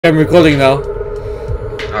I'm recording now.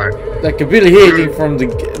 Alright. I can barely hear anything from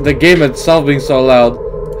the game itself being so loud.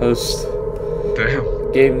 Host.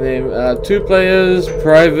 Damn. Game name, 2 players,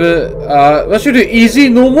 private, what should we do? Easy,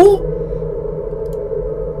 normal?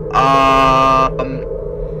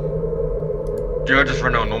 Yeah, just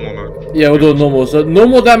run out normal mode. Yeah, we'll do normal. So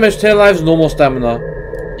normal damage, 10 lives, normal stamina.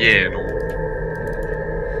 Yeah, normal.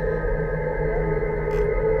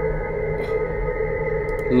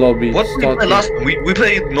 Lobby. What did we play last time? We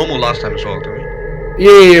played normal last time as well, didn't we?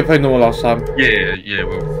 Yeah, played normal last time. Yeah,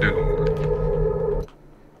 we'll do normal.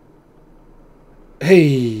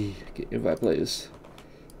 Hey, get invite players.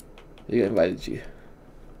 You got invited you.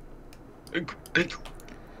 Thank you.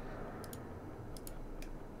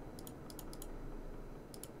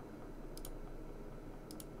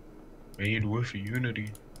 Made with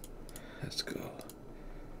unity. Let's go.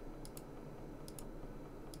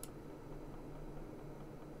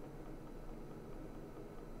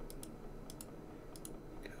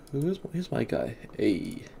 Who's my guy?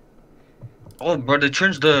 Hey. Oh, bro, they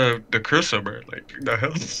changed the cursor, bro. Like the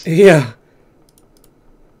hell. Yeah.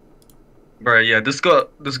 Bro, yeah, this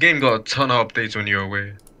game got a ton of updates when you're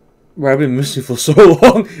away. Bro, I've been missing for so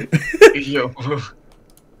long. Yo. Hold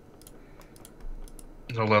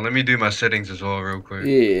on, let me do my settings as well, real quick.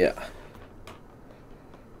 Yeah.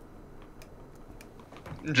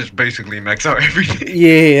 Just basically max out everything.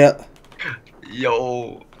 Yeah.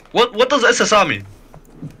 Yo. What does SSR mean?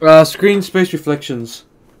 Screen space reflections.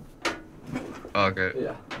 Okay.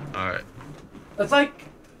 Yeah. Alright.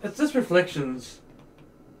 It's just reflections.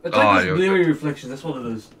 It's like this blurry reflections, that's what it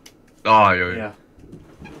is. Oh, yo. Yeah.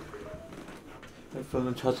 My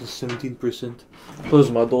phone charge is 17%.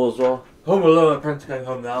 Close my door as well. Home alone, my parents going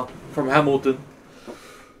home now. From Hamilton.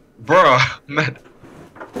 Bruh, man.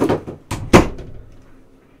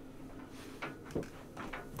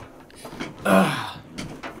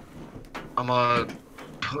 I'm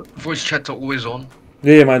put voice chat to always on.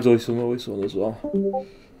 Yeah, mine's always on as well.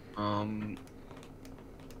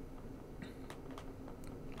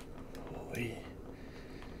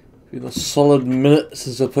 Been a solid minute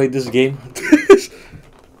since I played this game.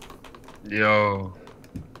 Yo.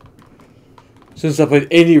 Since I played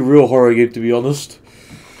any real horror game, to be honest.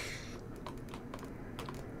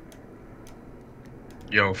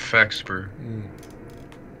 Yo, facts, bro.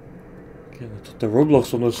 Okay, I thought the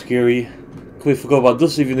Roblox one was scary. Completely forgot about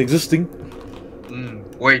this even existing.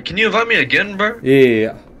 Wait, can you invite me again, bro?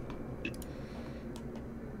 Yeah.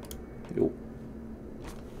 Yo.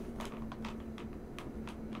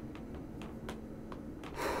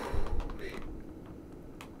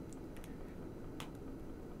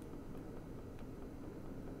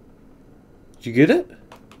 Did you get it?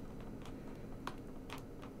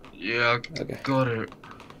 Yeah, Okay. got it.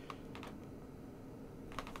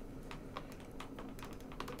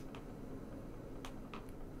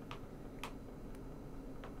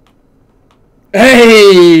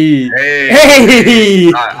 Hey! Hey!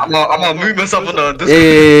 I'm gonna move myself on the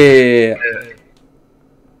Discord.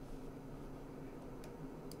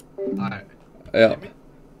 Alright. Yeah.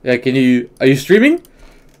 Yeah, are you streaming?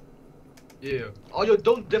 Yeah. Oh, yo,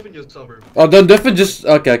 don't deafen yourself, bro. Oh, don't deafen, just,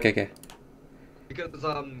 okay. Because,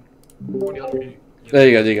 There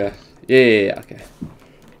you go. Yeah, okay.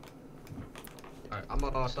 Alright, I'm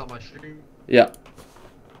gonna start my stream. Yeah.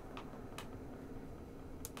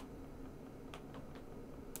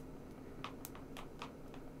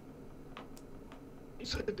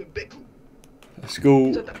 Let's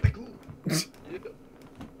go.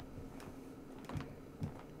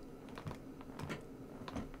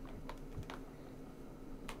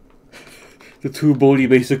 The two bully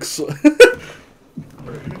basics. Yo.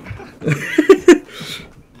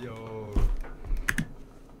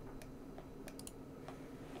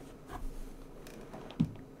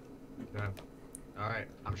 Yeah. Alright,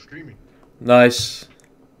 I'm streaming. Nice.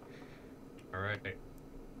 Alright.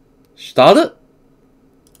 Start it?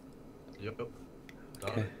 Yep.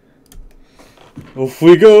 Okay. Off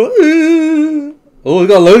we go. Oh, we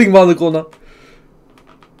got a loading bar in the corner.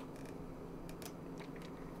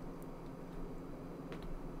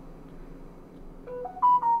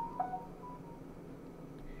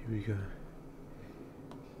 Here we go.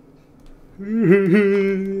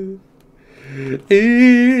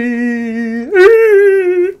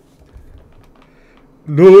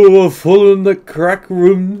 No, I've fallen in the crack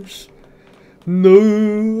rooms. No,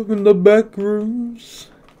 I'm in the back rooms.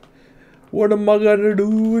 What am I gonna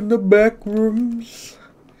do in the back rooms?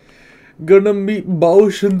 Gonna meet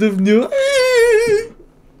Bausch and Divnu.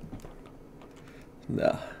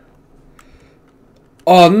 Nah.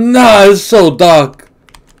 Oh nah, it's so dark.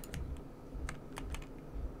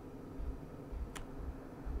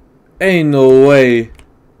 Ain't no way.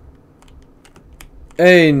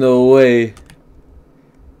 Ain't no way.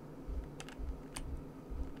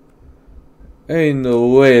 Ain't no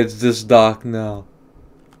way it's this dark now.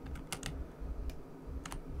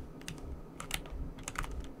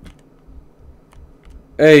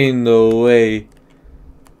 Ain't no way.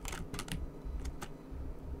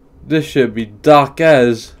 This should be dark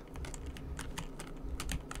as.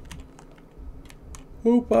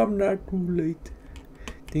 Hope I'm not too late.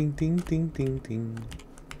 Ding ding ding ding ding.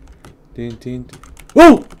 Ding ding ding.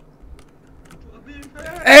 Whoa!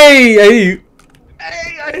 Hey! Hey!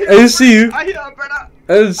 I didn't see you. I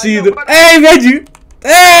didn't see you. Hey, Reggie!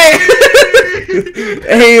 Hey!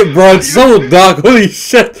 Hey, bro, it's so dark. Holy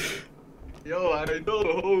shit! Yo, I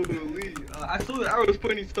know. Holy. I saw the arrows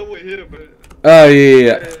pointing somewhere here, but. Oh,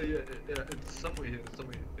 Yeah, it's somewhere here.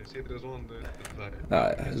 See, there's one there.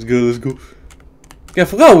 Alright, let's go, let's go. Okay, I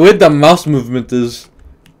forgot where the mouse movement is.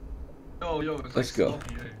 Yo, it's Let's like go.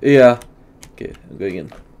 sloppy, Yeah. Okay, I'm going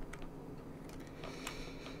in.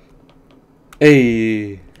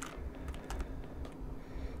 Hey.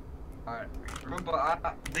 Alright, remember,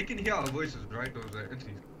 they can hear our voices, right? Those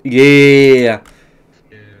entities. Yeah.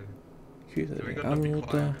 Yeah. Okay, So we gotta be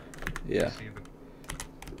quiet. yeah. See them.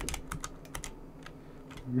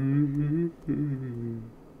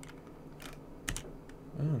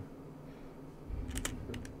 Oh.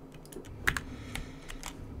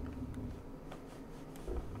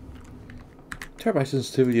 Turn my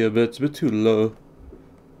sensitivity a bit, it's a bit too low.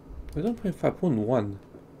 I don't play 5.1.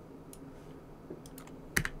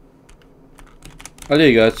 Oh, there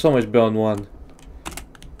you go, it's so much better on 1.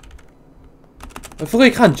 I feel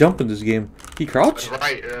like you can't jump in this game. Can you crouch?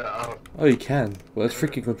 Right, Oh, you can. Well, that's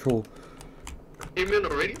freaking control. came in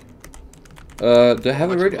already? Do I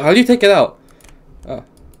have it ready? How do you take it out? Oh.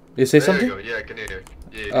 You say something? There you go, yeah, I can hear you.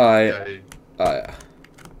 Yeah. Yeah.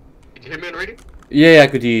 Did you hear me already? Yeah, I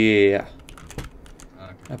could hear. Yeah.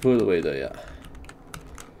 Okay. I put it away though. Yeah.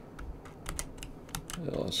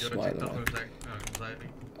 Oh, smart one.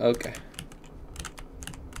 Okay.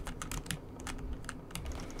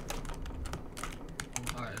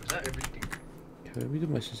 Alright, is that everything? Okay, let me do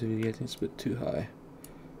my sensitivity. I think it's a bit too high.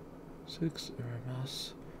 6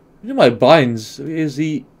 mouse. Let me do my binds. Is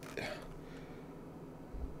the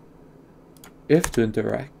F to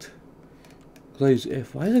interact? Close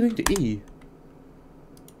F. Why is it going to E?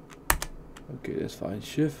 Okay, that's fine.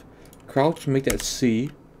 Shift, crouch, make that C.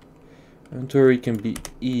 Inventory can be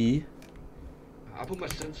E. I put my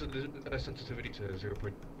sensitivity to 0.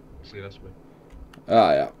 See, that's me.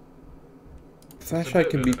 Ah, yeah. Flashlight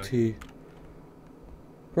can be T.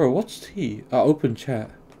 Bro, what's T? Open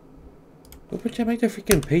chat. Open chat, make that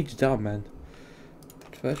freaking page down, man.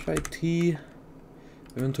 Flashlight T.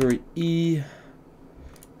 Inventory E.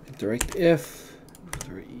 Interact F.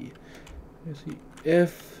 Inventory E. Let's see.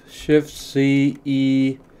 F. Shift C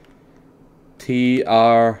E T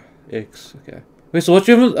R X. Okay. Wait. So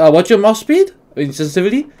what's your mouse speed? I mean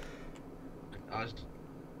sensitivity?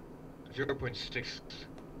 0.6.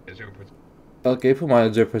 Yeah, 0.6. Okay, put mine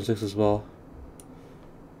at 0.6 as well.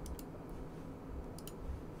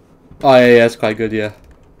 Oh yeah, that's quite good. Yeah.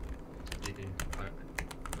 Alright,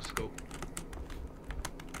 let's go.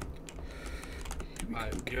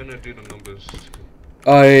 Alright, you're gonna do the numbers.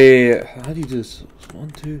 Oh yeah. How do you do this? 1,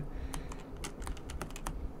 2.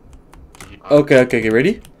 Okay.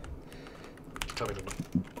 Ready? Tell me the number.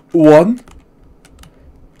 1,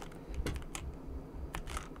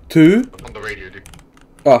 2. On the radio, dude.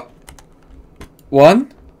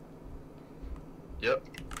 1, Yep.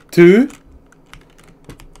 2,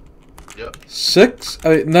 Yep. 6. I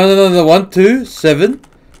mean, no. 1, 2, 7,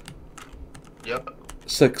 Yep.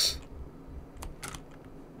 6.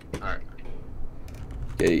 Alright.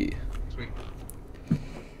 Yay. Sweet.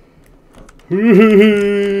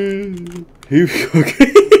 Here we go.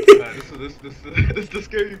 Okay. This is the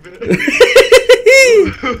scary bit.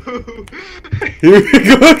 Here we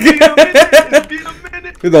go again. It's been a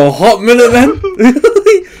minute. It's a hot minute, man.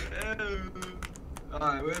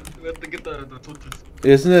 Alright, we have to get the torches.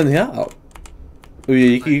 Isn't it in here? Oh, yeah,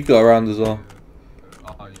 you can go around as well.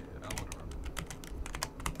 Oh yeah, I want to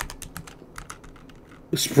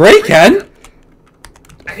run. Spray can?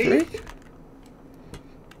 Hey?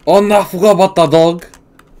 Oh no, I forgot about the dog.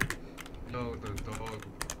 No, the dog.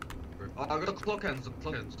 Oh, I got claw cans.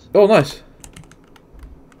 Oh, nice.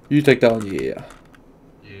 You take that one, yeah.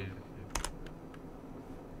 Yeah.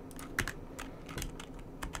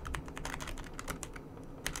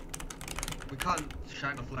 We can't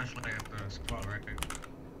shine a flashlight at the spot, right?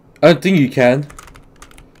 I don't think you can.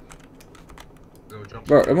 They'll jump.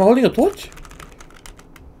 Bro, am I holding a torch?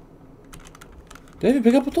 Did I even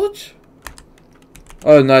pick up a torch?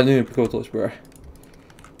 Oh no, I didn't even pick up a torch, bro.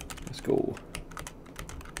 Let's go.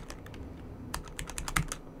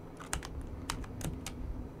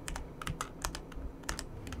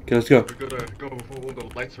 Okay, let's go. We gotta go before all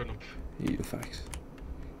the lights turn off. Yeah, facts.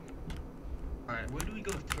 Alright, where do we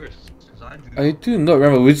go first? 'Cause I do. I do not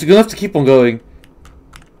remember. We're just gonna have to keep on going.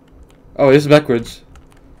 Oh, it's backwards.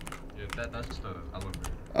 Yeah, that's the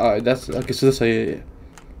elevator. Alright, that's okay. So this way, yeah.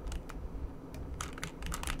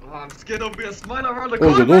 Oh, I'm scared of being smile around the All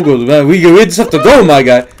corner. good, all good, man. We just have to go, my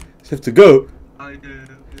guy. Just have to go. Yeah.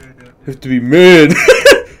 Have to be man.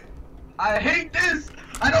 I hate this.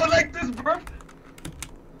 I don't like this, bro.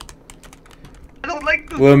 I don't like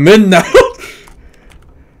this. We're men now.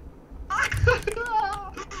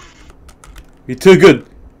 You're too good.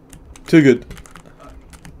 Too good.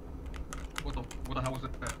 What the hell was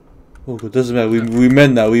that? Oh good, doesn't matter. We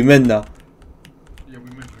men now. We men now. Yeah, we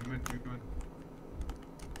win.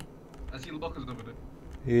 I see lockers over there.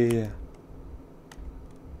 Yeah.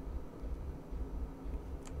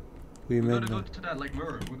 We We men gotta go now. to that like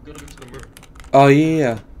mirror. We gotta go to the mirror. Oh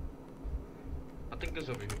yeah. I think there's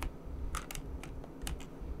over here.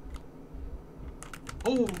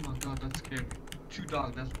 Oh my god, that scared me. Too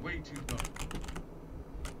dark. That's way too dark.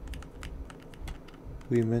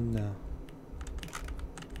 We men now.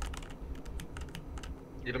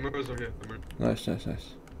 Yeah, the mirrors are here. The mirror. Nice.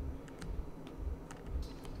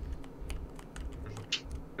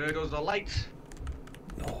 There goes the light.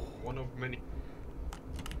 No. One of many.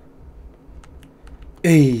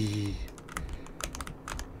 Hey.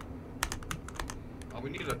 Oh, we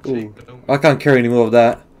need a Ooh. tape, don't we? I can't carry any more of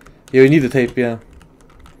that. Yeah, we need the tape. Yeah.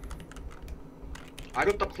 I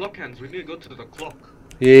got the clock hands. We need to go to the clock.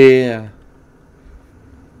 Yeah.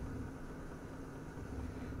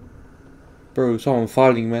 Bro, someone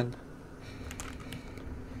fighting, man.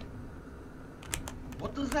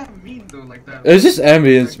 What does that mean though? Like that? It's just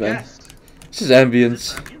ambience, The man. gas. It's just ambience.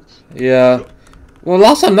 Is this ambience? Yeah. Well,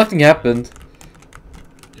 last time nothing happened.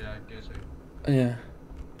 Yeah, I guess so. Yeah.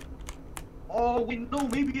 Oh, we know.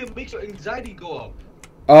 Maybe it makes your anxiety go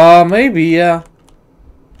up. Maybe, yeah.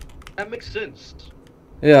 That makes sense.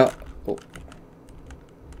 Yeah. Oh.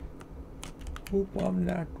 Hope I'm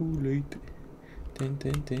not too late. Tin.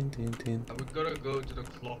 We gotta go to the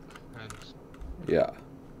clock hands. Yeah.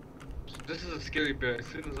 This is a scary bit. As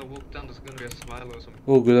soon as I walk down, there's gonna be a smile or something.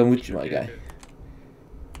 Oh, good. I'm with you, my guy.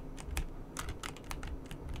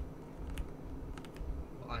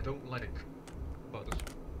 I don't like about this.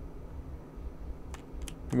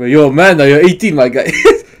 But you're a man now. You're 18, my guy.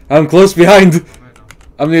 I'm close behind. Oh man, no.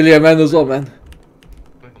 I'm nearly a man as well, man.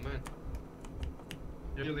 Oh man.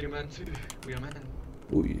 You're really a man too. We are man.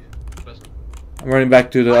 Ooh, yeah. Listen. I'm running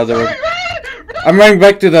back to the other room. I'm running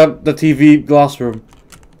back to the TV glass room.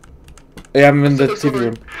 Yeah, I'm in the TV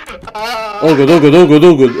room. All good.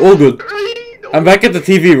 All good. I'm back at the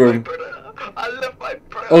TV room. I left my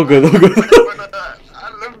brother. All good. I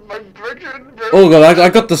left my brother. Oh god, I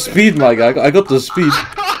got the speed, my guy. I got the speed.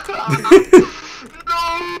 No,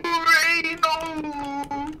 Ray,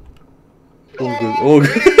 no. Oh good. Oh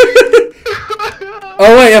good.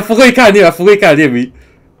 Oh wait, I forgot you can't hear. me.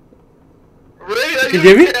 Ray, Can you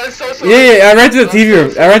hear me? I'm so sorry. Yeah, I ran to the TV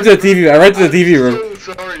room. I ran to the TV room. I'm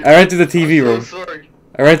so sorry. I ran to the TV room. I'm so sorry.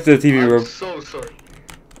 I ran to the TV I'm room. so sorry.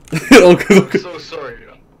 Oh good. I'm so sorry.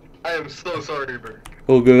 I am so sorry, bro.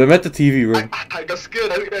 Oh good. I'm at the TV room. I got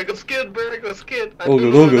scared. I got scared, bro. I got scared. Oh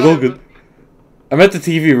good. I'm at the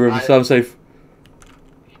TV room, so I'm safe.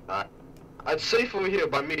 It's safe over here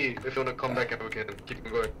by me if you wanna come back and we can keep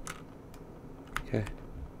going. Okay.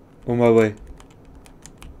 On my way.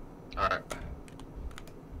 Alright.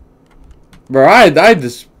 Bro, I had the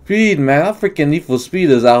speed, man. I freaking need for speed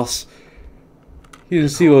his house. He didn't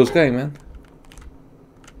see what was coming, man.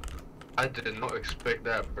 I did not expect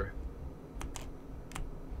that, bro.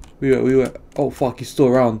 We were. Oh fuck, he's still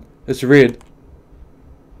around. It's red.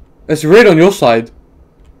 It's red on your side.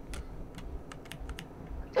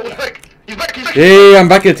 Oh, he's back! He's back! He's back! Yeah, I'm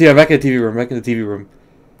back at the TV room. Back in the TV room.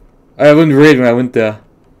 I went red when I went there.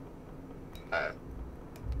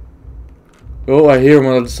 Oh, I hear him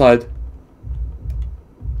on the other side.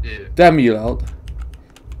 Yeah. Damn you loud.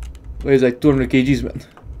 Weighs like 200 kgs, man.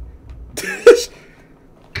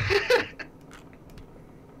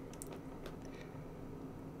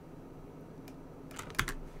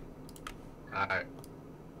 Alright.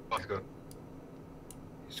 Let's go.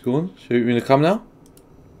 He's going? Should we gonna come now?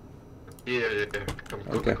 Yeah. Come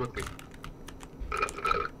Okay. quickly.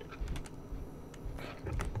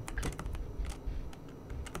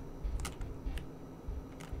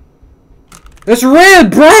 It's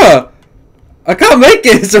red, bruh! I can't make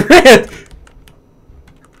it, it's red!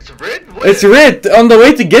 It's red? What? It's red. On the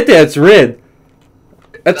way to get there, it's red.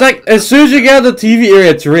 It's like, as soon as you get out of the TV area,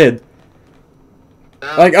 it's red.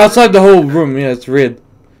 Like, outside the whole room, yeah, it's red.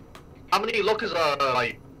 How many lockers are,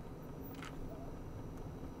 like...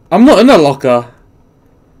 I'm not in a locker.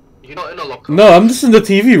 You're not in a locker? No, I'm just in the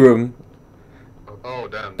TV room. Oh,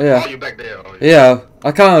 damn. Yeah. Oh, you're back there. Oh, Yeah,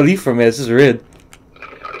 I can't leave from here, it's just red.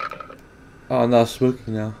 Oh, no,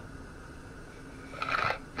 smoking now.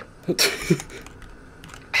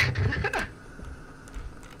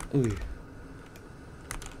 Ooh.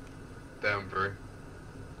 Damn, bro.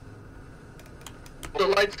 The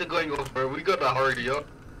lights are going off, bro. We gotta hurry up.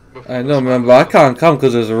 I know, man, but I can't come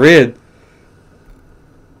because it's red.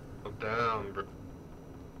 Oh, damn, bro.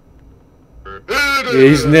 Yeah,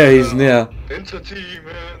 he's near, he's near. Entity,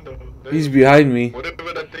 man. He's behind me.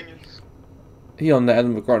 Whatever that thing is. He on the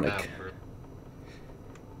animatronic. Damn, bro.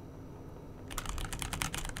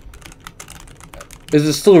 Is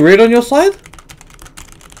it still red on your side?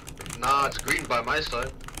 Nah, it's green by my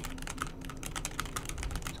side.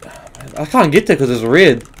 I can't get there because it's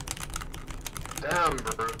red. Damn,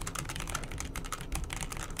 bro.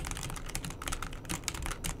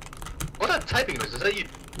 What's that typing noise? Is that you?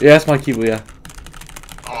 Yeah, that's my keyboard, yeah.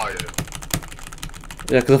 Oh, yeah.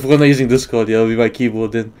 Yeah, because if we're not using Discord, yeah, it'll be my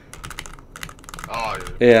keyboard then. Oh,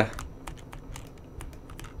 yeah. Yeah.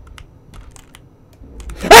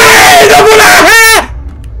 Hey! Double ah!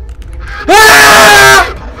 Ah!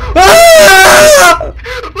 Ah!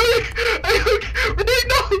 Wait,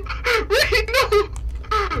 no! Wait, no!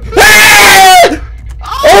 Hey!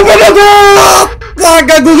 Open the door!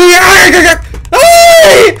 Gaga, gugu, gaga!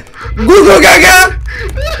 Hey! Gugu, gaga!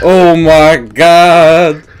 Oh my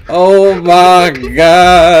god! Oh my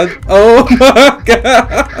god! Oh my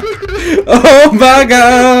god! Oh my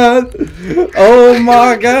god! Oh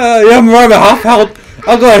my god! Yeah, I'm running half health.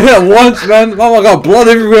 I got hit once, man. Oh my god, blood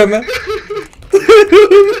everywhere, man.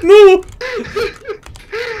 No!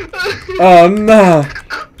 Oh no!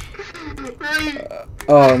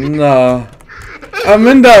 Oh no! I'm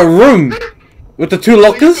in that room with the two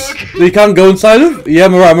lockers that you can't go inside of. Yeah,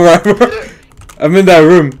 I'm alright. I'm in that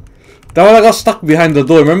room. That one I got stuck behind the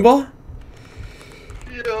door, remember?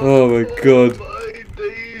 Oh my god. My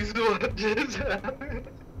days, what just happened?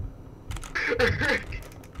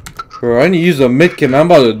 Bro, I need to use a medkit, man. I'm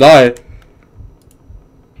about to die.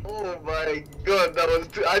 Oh my god, that was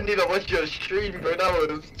too. I need to watch your stream, bro. That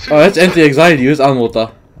was too. Oh, that's anti-anxiety. Use almond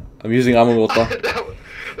water. I'm using almond water. that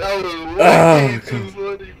was way too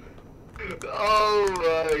funny. Oh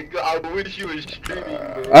my god, I wish you were streaming,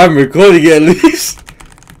 bro. I'm recording it at least.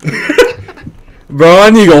 Bro, I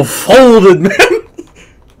need to go folded, man.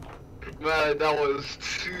 Man, that was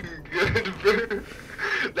too good, bro.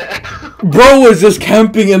 Bro was just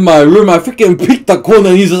camping in my room. I freaking picked the corner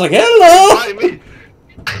and he's just like, hello. By me.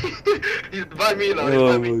 He's by me now.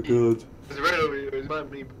 Oh my god. He's right over here. He's by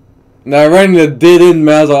me. Now I ran in the dead end,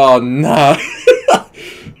 man. I was like, oh nah.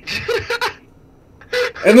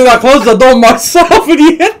 And then I closed the door myself and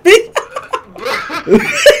he hit me.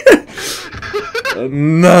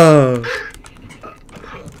 No.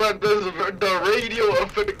 But the radio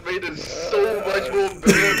effect made it so much more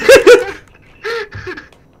better.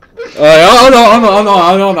 I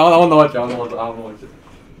don't know what you.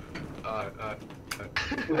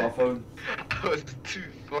 My phone. That was too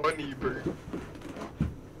funny, bro.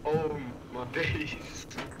 Oh my days.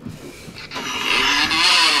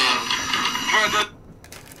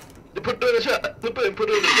 Put it in the chat. Put it in the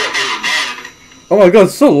chat. Oh my god,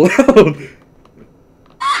 it's so loud.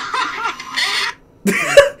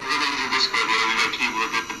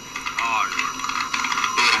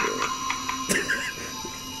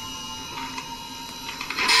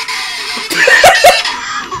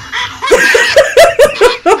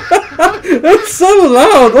 That's so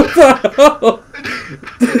loud. What the hell?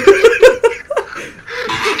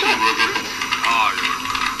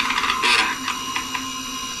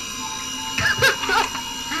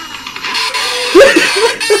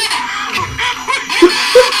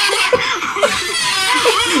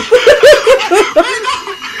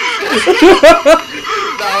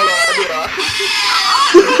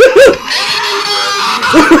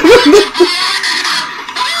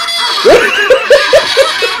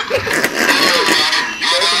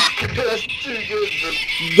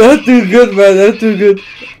 That's too good, man. That's too good.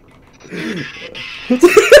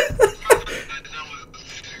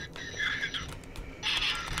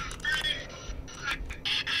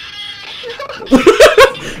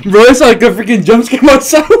 Bro, it's like a freaking jump scare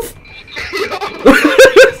myself.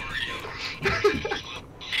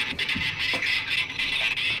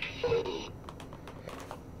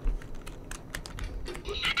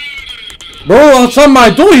 Bro, Oh, it's on my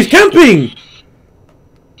door. He's camping.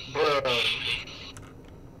 Bruh.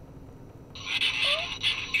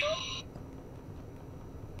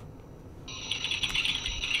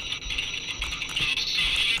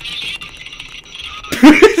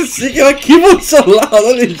 See, your keyboard's so loud.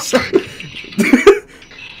 Holy shit.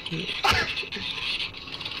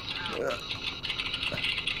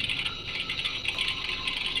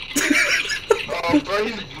 Oh, bro,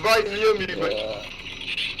 he's right near me, but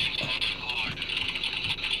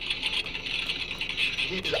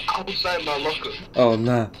he's outside my locker. Oh,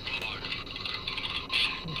 nah.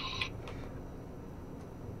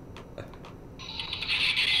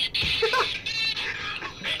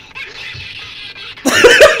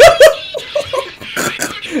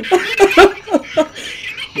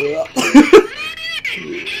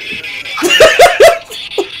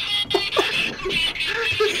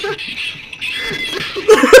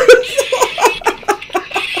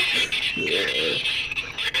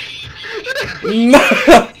 Nah.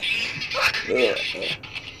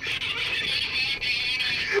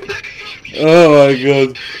 Oh my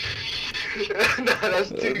god. Nah, that's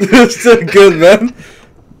too good. That's so good, man.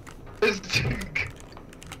 That's too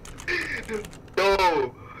good.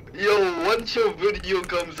 Yo, once your video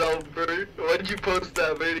comes out, bro, once you post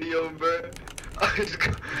that video, bro,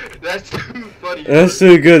 that's too funny. That's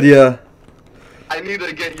bro. so good, yeah. I need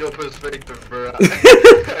to get your perspective, bro.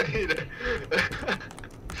 I need to.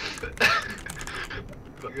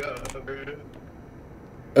 God, bro.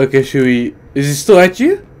 Okay, should we... Is he still at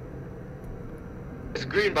you? It's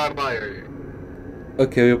green by my area.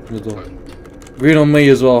 Okay, we open the door. Green on me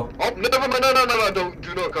as well. Oh, no,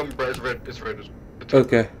 do not come, bro. It's red. It's red. It's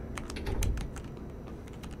Okay.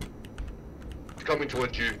 It's coming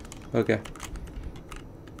towards you. Okay.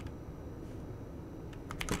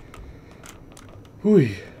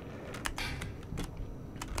 Whew.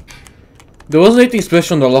 There wasn't anything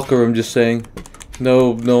special in the locker room, just saying.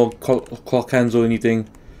 No clock hands or anything.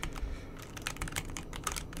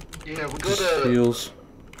 Yeah, we Just gotta. feels.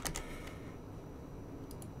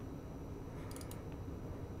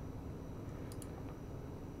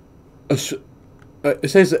 It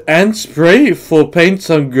says and spray for paint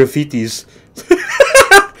some graffitis.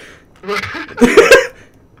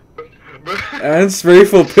 And spray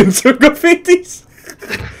for paint some graffitis.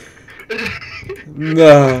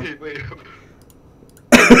 Nah. Wait.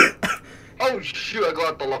 Oh shoot! I got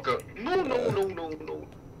out the locker. No!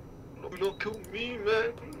 Do not kill me, man.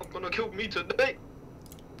 You're not gonna kill me today.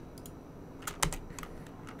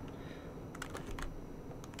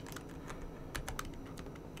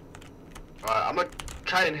 Alright, I'm gonna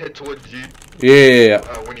try and head towards you. Yeah.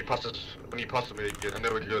 When you pass me again, and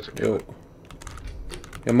then we can go to Yo.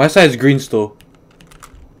 Yeah, my side's green still.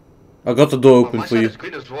 I got the door open my for side you. is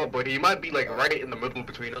green as well, but he might be like right in the middle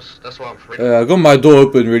between us. That's why I'm afraid. I got my door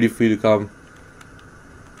open ready for you to come.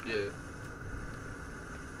 Yeah.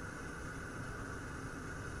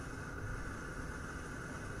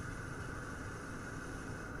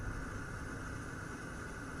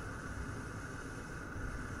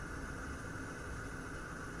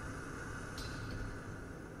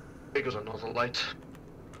 There goes another light.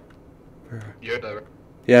 You heard that, right?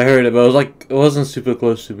 Yeah, I heard it, but it wasn't super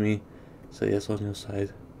close to me. So yeah, it's on your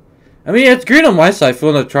side. I mean, it's green on my side if you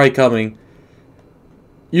want to try coming.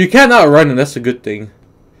 You can't outrun and that's a good thing.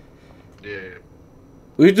 Yeah.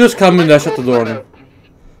 We just come in and shut the door on him.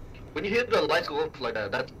 When you hear the lights go up like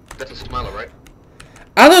that, that's a smiler, right?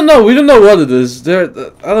 I don't know, we don't know what it is. I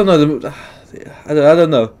don't know. I don't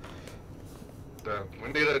know. Damn, we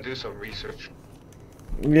need to do some research.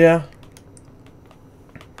 Yeah.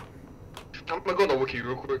 I'm gonna go on the wiki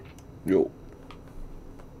real quick. Yo.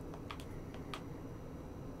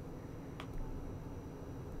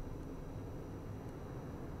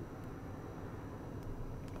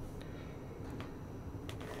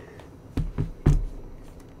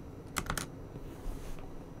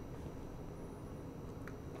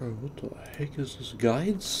 Bro, what the heck is this?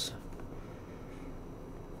 Guides?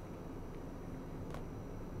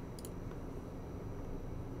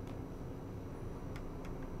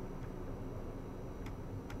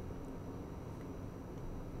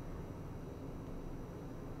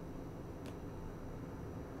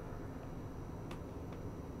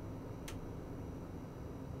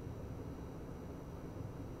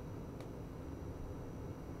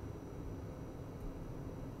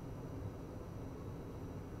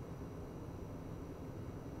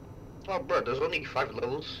 Oh, bro, there's only 5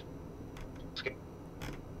 levels.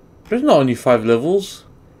 There's not only 5 levels.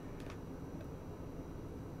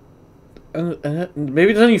 And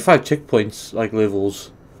maybe there's only 5 checkpoints, like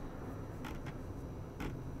levels.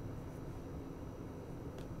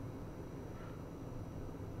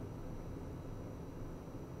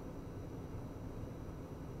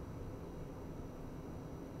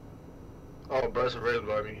 Oh, bro, it's raided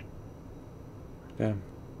by me. Damn.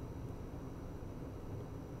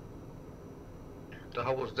 The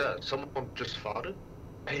hell was that? Someone just farted?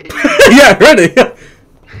 Hey. Yeah, ready.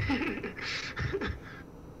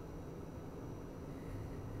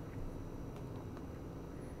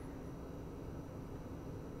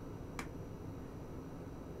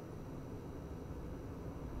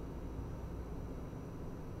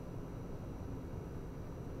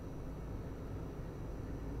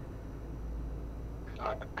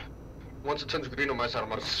 Once it turns green on my side, I'm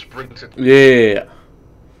gonna sprint it. Yeah.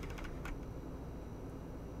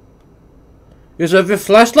 Yeah, so if your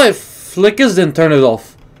flashlight flickers, then turn it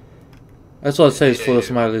off. That's what it says for the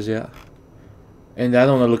smileys, yeah. And I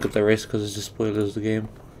don't want to look at the race because it just spoilers the game.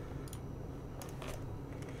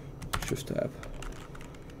 Shift tab.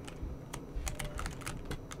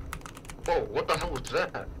 Whoa, what the hell was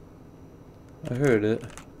that? I heard it.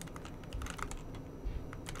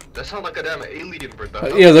 That sounded like a damn alien bird.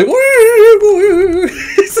 Yeah, like.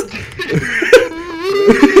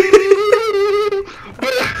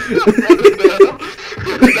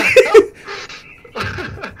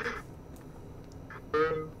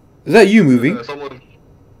 Is that you moving?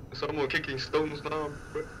 Someone kicking stones now.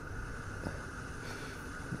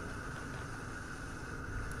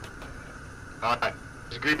 Alright,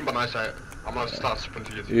 it's green by my side. I'm gonna start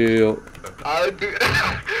sprinting it. Yeah. I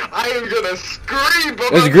am gonna scream, bro.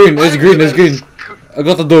 It's green, it's green, it's green. I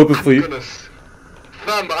got the door open for you.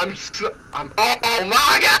 Fam, I'm, oh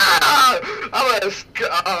my god! I'm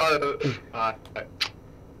gonna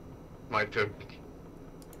my turn.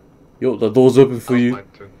 Yo, the door's open for you. My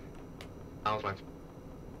turn. That was my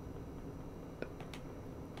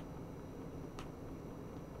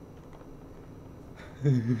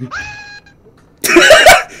turn.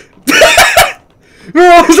 Bro,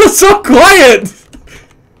 why is it so quiet?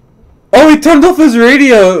 Oh, he turned off his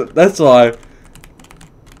radio. That's why.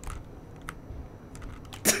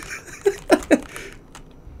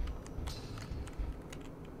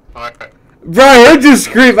 Alright. Bro, I heard you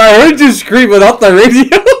scream. I heard you scream without the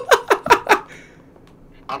radio.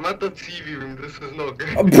 I'm at the TV room. This is no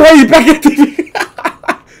good. Bro, you back at TV.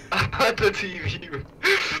 I'm at the TV room.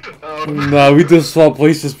 Nah, we just swap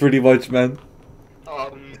places pretty much, man.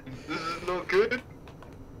 This is no good.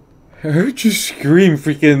 I heard you scream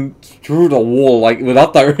freaking through the wall, like,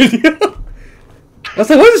 without that radio. I was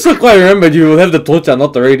like, why is it so quiet? I remembered you will have the torch on,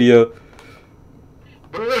 not the radio.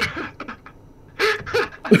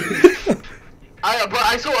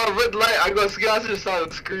 I saw a red light. I got scared. I just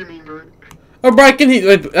started screaming, bro. Oh, bro, I can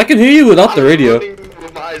hear you without the radio. I'm running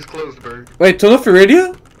with my eyes closed, bro. Wait, turn off your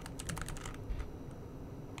radio?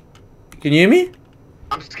 Can you hear me?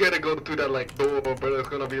 I'm scared to go through that like door, bro. It's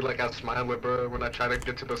gonna be like a smiler, bro, when I try to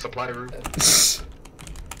get to the supply room. He's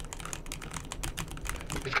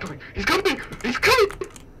coming! He's coming! He's coming!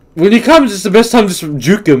 When he comes, it's the best time to just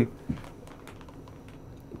juke him.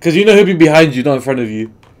 Cause you know he'll be behind you, not in front of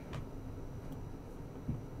you.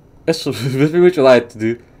 That's pretty much what I had to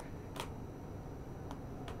do.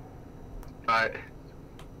 Alright.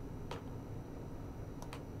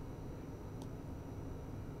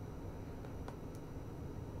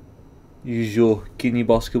 Use your kidney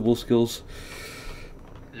basketball skills.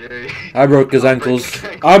 Yay. I broke his ankles.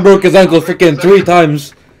 I broke his ankles freaking 3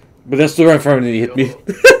 times. But that's still right in front of me and he hit me.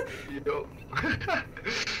 Yo.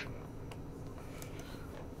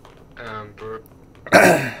 Bro.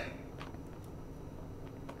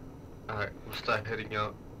 Alright, we'll start heading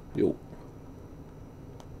out. Yo.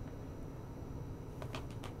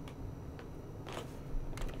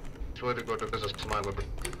 Which way to go to visit Smiler, bro?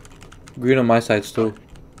 Green on my side still.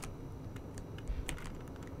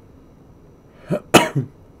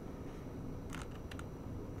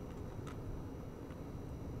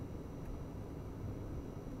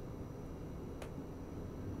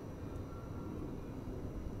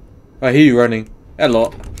 I hear you running. A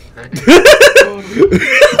lot. Oh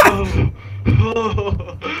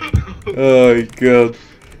my god.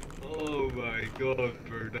 Oh my god,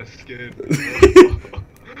 bro, that's scared.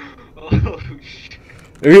 Oh shit.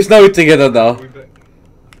 At least now we're together now.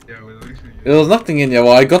 Yeah, well, at least we There was nothing in there.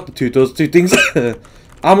 Well, I got those two things.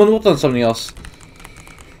 I'm gonna work on something else.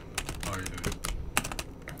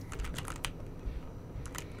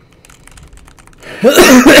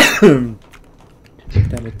 Oh,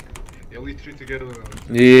 Damn it. yeah, we 3 together now.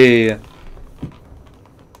 Yeah.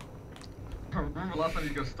 Remember last time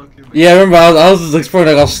you got stuck in? Yeah, I remember I was just exploring,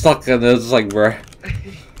 I got stuck, and it was just like, bruh.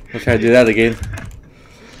 I'll try to do that again.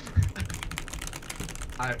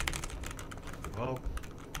 Well,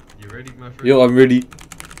 you ready, my friend? Yo, I'm ready.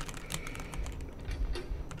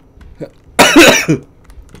 Oh,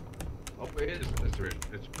 it is. It's ready.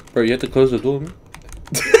 Bro, you have to close the door, man.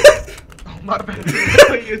 Oh my bad.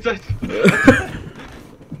 You touched.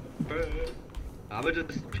 I'ma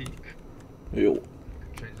just peek. Yo. Change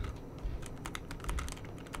it.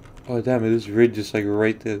 Oh damn, it is red just like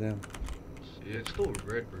right there, damn. Yeah, it's still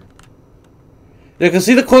red, bro. Yeah, can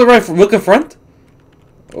see the corner right from look in front?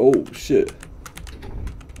 Oh shit.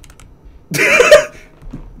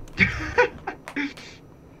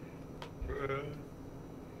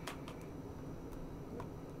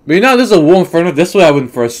 But you know, there's a wall in front of this way I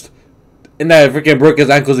went first. And that freaking broke his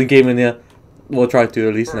ankles and came in here. We'll try to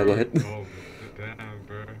at least, now go ahead. Oh, damn,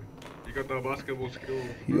 bro. You got that basketball skill.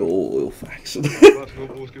 Yo, facts.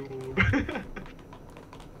 Basketball skill.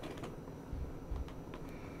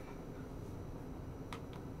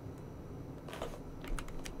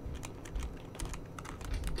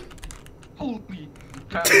 Holy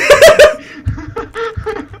cow.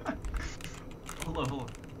 Hold on.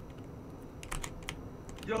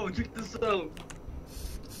 Yo, check this out.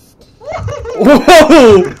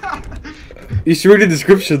 Whoa! You should read the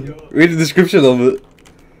description. Yo. Read the description of it.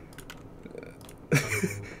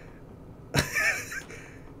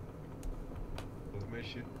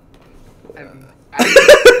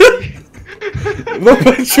 What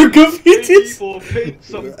about your graffitis? Oh,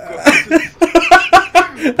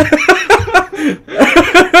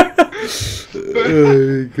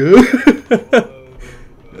 good.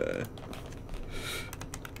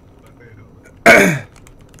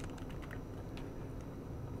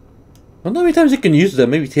 I wonder how many times you can use that.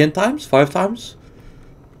 Maybe 10 times? 5 times?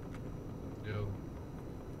 Yo.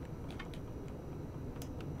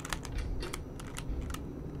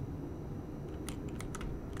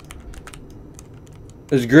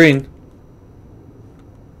 It's green.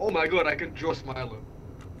 Oh my god, I can draw Smiler.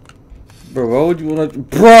 Bro, why would you wanna...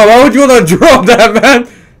 Bro, why would you wanna drop that, man?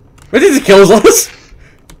 What if he kills us?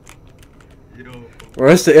 Yo. Or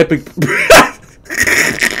that's the epic...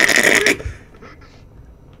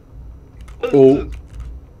 Oh.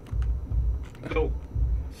 No.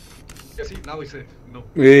 Yeah, see, now he's safe. No.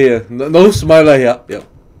 Yeah. No Smiler here. Yeah.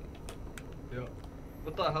 Yeah.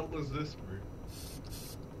 What the hell is this, bro?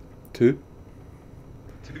 2.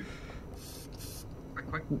 2?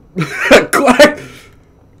 Quick. Quack!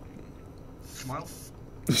 Smile.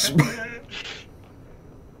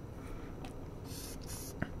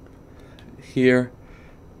 Here.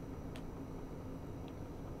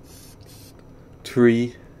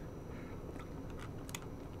 3.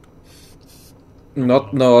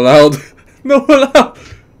 Not no allowed. No allowed.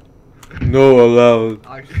 No allowed.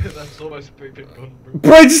 That's so much paper gun, bro.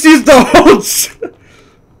 Bro, just use the holes.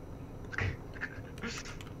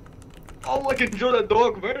 Oh, I can draw the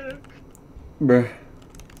dog, bro. Bruh.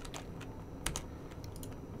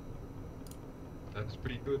 That's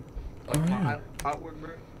pretty good. Oh, Like my yeah. artwork, bro.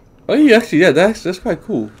 Oh yeah, actually, yeah, that's quite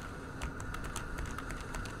cool.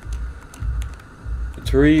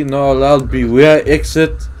 3, not allowed, beware,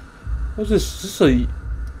 exit. What's this? Is this a...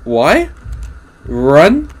 Why?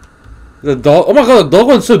 Run? The dog... Oh my god, the dog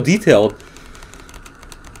one's so detailed.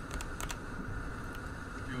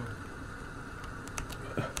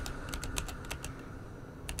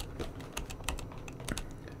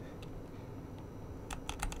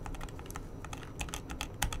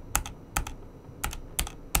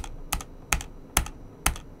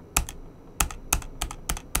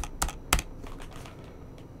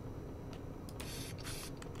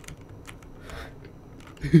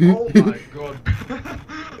 Oh my god.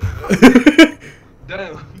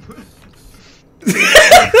 Damn.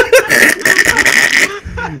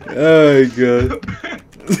 Oh my god.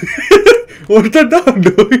 What's the dog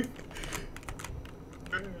doing?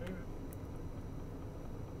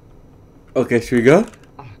 Okay, should we go?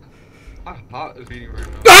 My heart is beating right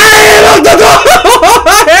now. Hey, lock the door!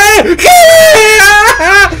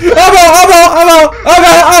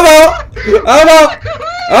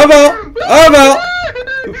 I'm out!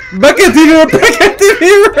 Back in TV room! Back in TV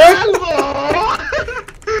room!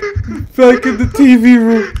 Back in the TV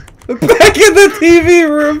room! Back in the TV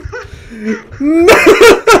room! No!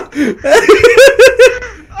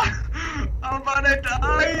 I'm about to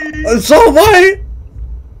die! So why?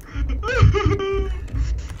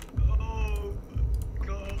 Oh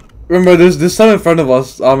god. Remember, there's some in front of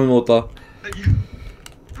us, almond water.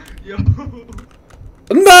 Yo.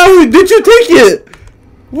 No! Did you take it?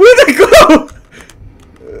 Where'd it go?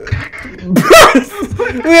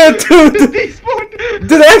 We had 2.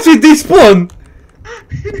 Did it actually despawn?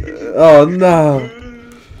 Oh no.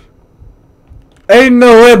 Ain't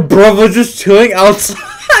no way, brother, just chilling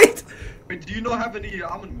outside. Wait, do you not have any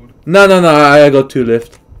almond wood? No, I, got 2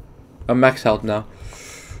 left. I'm max out now.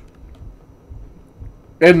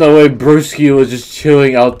 In the way, Broski was just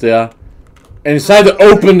chilling out there. And decided to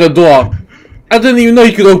open the door. I didn't even know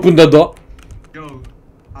you could open the door. Yo,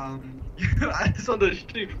 I saw the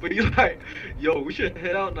stream, but you like, yo, we should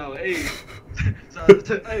head out now. Hey,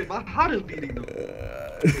 hey, my heart is beating though.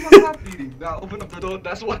 My heart beating. Now open up the door.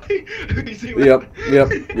 That's why. You see what?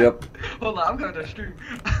 Yep. Hold on, I'm going to stream.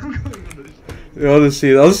 I'm going on the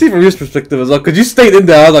stream. I'll just see from his perspective as well. Cause you stayed in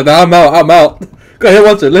there. I was like, nah, I'm out. Go ahead,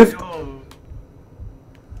 watch it, lift. Yo.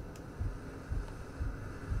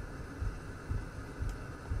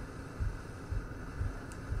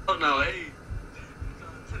 Oh no, hey.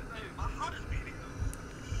 Hey, my heart is beating though.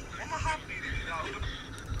 Why my heart beating?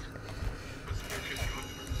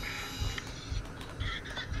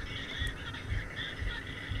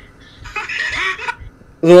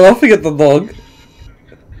 So I'll forget the dog.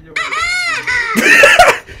 Yo.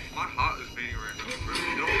 My heart is beating right now, bro.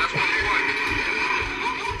 Yo, that's what I'm like.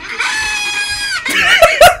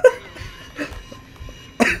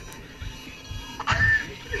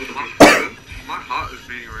 My heart is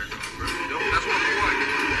beating right now, bro. Yo, that's what I'm like.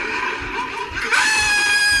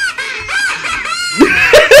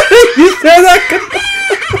 You said that.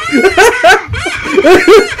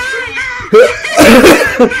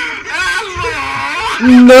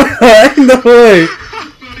 No way.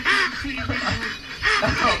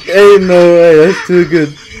 Ain't no way. That's too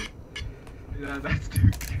good. Yeah, that's too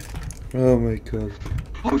good. Oh my god.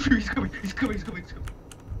 Oh shoot, he's coming.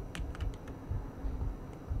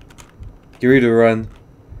 Get ready to run.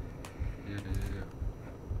 Yeah.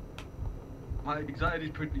 My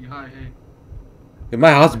anxiety's pretty high, hey. Yeah,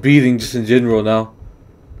 my heart's beating just in general now.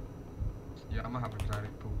 Yeah, I'm gonna have anxiety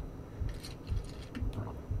too.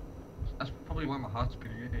 That's probably why my heart's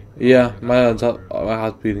beating, hey. Yeah, my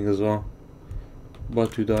heart's beating as well.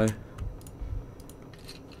 About to die.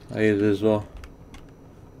 I ate it as well.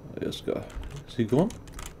 Let's go. Is he gone?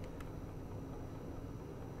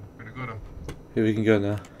 Better go though. Here we can go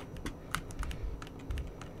now.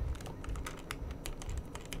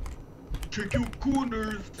 Check your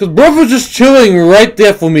corners. Cause bro was just chilling right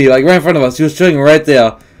there for me, like right in front of us. He was chilling right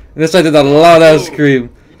there. And this I did a loud ass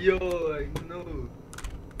scream. Yo, I know.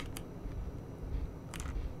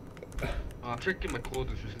 I'm checking my clothes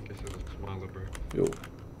just in case I look smaller, bro. Yo.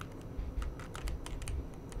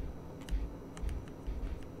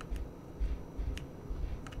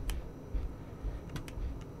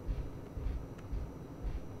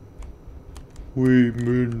 Wait a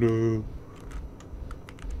minute.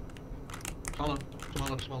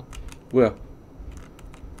 Smaller. Where?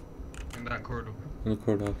 In that corridor. In the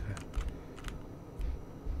corridor, okay.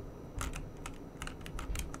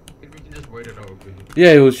 Maybe we can just wait it out over here.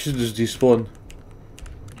 Yeah, it should just despawn.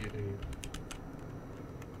 Yeah.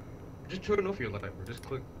 Just turn off your light, bro. Just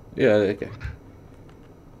click. Yeah, okay.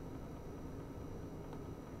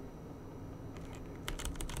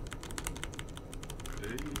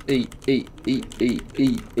 Okay,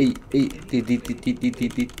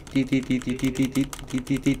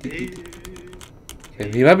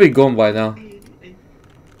 he might be gone by now.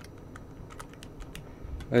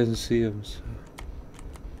 I didn't see him. So.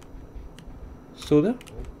 Still there?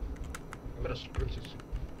 I'm gonna sprint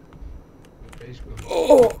this.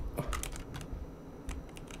 Oh!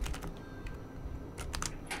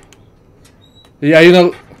 Yeah, you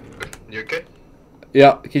know. You okay?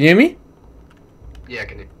 Yeah, can you hear me? Yeah, I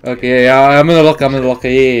can hear. Okay, yeah, I'm in the locker,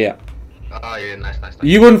 yeah. Oh, yeah, nice.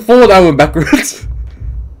 You went forward, I went backwards.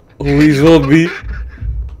 Always will be.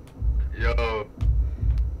 Yo.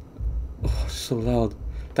 Oh, so loud.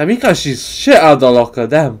 Damn, you can't see shit out of the locker,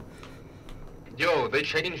 damn. Yo, they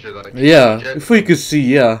changed it, like. Yeah, before you could see,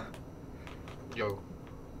 yeah. Yo.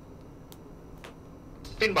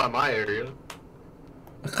 Been by my area.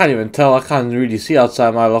 I can't even tell, I can't really see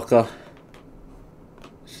outside my locker.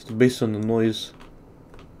 It's just based on the noise.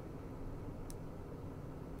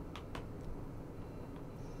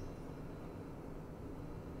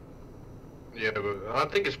 Yeah, but I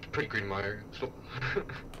think it's pretty green in my area. So.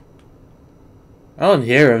 I don't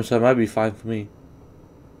hear him, so it might be fine for me.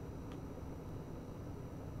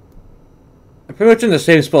 I'm pretty much in the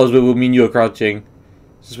same spot as where me and you are crouching.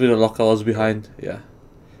 Just with the locker I was behind, yeah.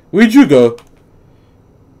 Where'd you go?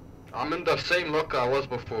 I'm in the same locker I was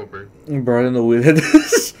before, bro. Bro, I don't know where that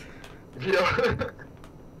is. Yo.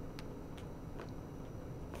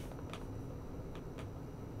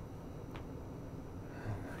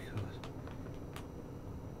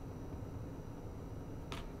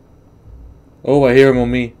 Oh, I hear him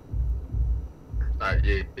on me.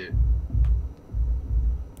 Yeah.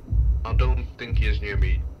 I don't think he is near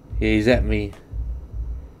me. Yeah, he's at me.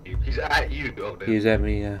 He's at you, oh, there. He's at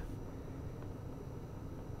me, yeah.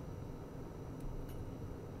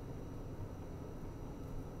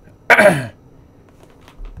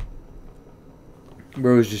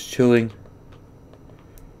 Bro's just chilling.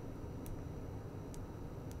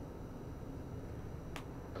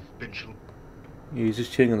 Been chill. Yeah, he's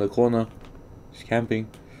just chilling in the corner. Just camping.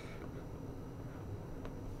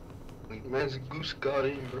 Man's goose got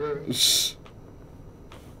in, bro.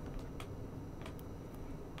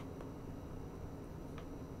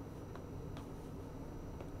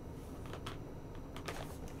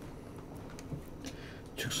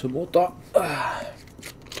 Drink some water.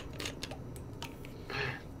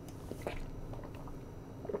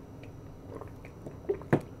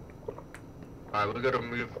 Alright, we gotta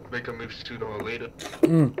make a move sooner or later.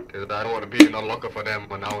 Mm. Cause I don't want to be in a locker for them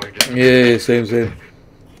when I want to get. Yeah, same.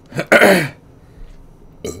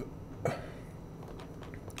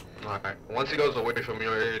 Alright, once he goes away from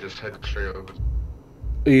your area, just head straight over.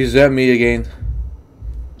 He's at me again.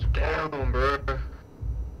 Damn, bro.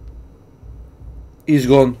 He's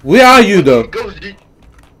gone. Where are you though?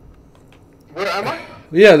 Where am I?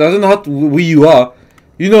 Yeah, I don't know where you are.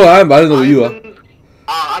 You know where I am, but I don't know where you are.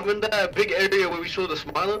 I'm in that big area where we saw the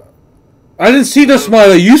smiler. I didn't see the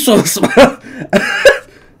smiler. You saw the smiler.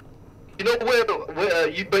 You know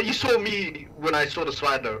but you saw me when I saw the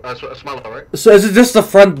smiler, smiler, right? So is it just the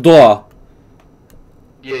front door?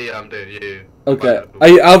 Yeah, I'm there. Yeah. Okay. Are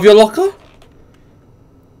you out of your locker?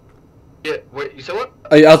 Yeah. Wait, you said what?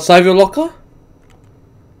 Are you outside of your locker?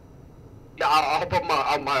 Yeah, I'll hop up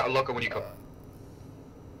my locker when you come.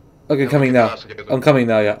 Okay, Yeah, coming now. I'm coming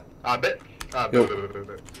now. Yeah. I bet. Yo.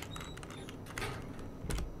 Bet.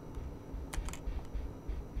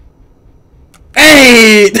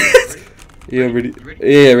 Hey! Yeah, ready.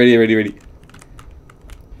 Yeah, ready.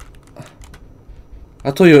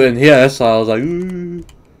 I thought you were in here, so I was like, ooh.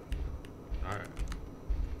 Alright.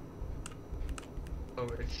 Oh,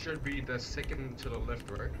 it should be the second to the left,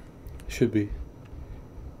 right? Should be.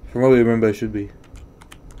 From what we remember, it should be.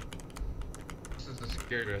 This is the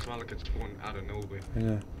scary. It's not like it's spawned out of nowhere.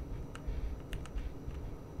 Yeah.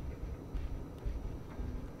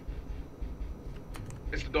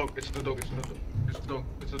 It's the dog. It's the dog.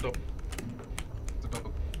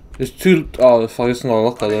 There's two. Oh, fuck, it's not a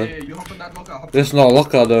locker though. Yeah, you hop in that locker. It's not a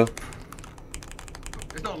locker though.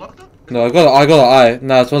 It's not a locker? No, I got an eye.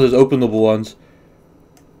 Nah, it's one of those openable ones.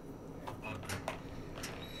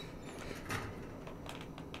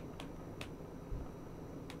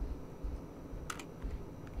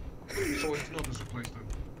 So it's not this place then?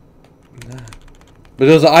 Nah. But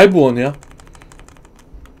there's an eyeball in here.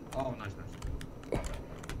 Oh, nice.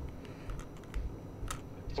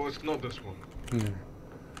 So it's not this one? Yeah.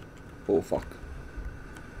 Oh, fuck.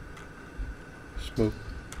 Smoke.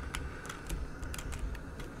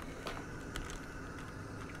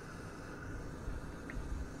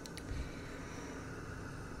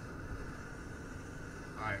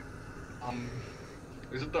 Alright.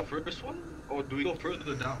 Is it the first one? Or do we go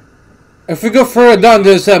further down? If we go further down,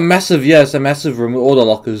 there's a massive, it's a massive room with all the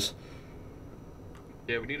lockers.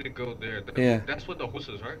 Yeah, we need to go there. Yeah. That's what the horse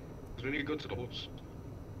is, right? Because we need to go to the horse.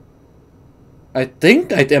 I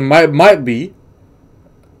think it might be.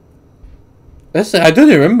 I don't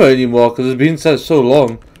remember anymore because it's been so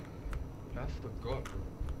long. I forgot,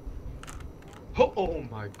 bro. Oh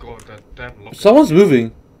my god, that damn locker. Someone's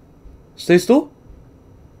moving. Stay still.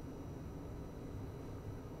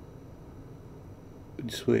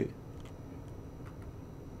 Just wait.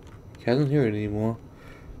 I don't hear it anymore.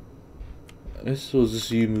 This was just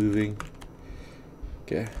you moving.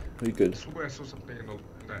 Okay, we good. I swear I saw something in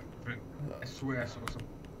that vent. I swear I saw something.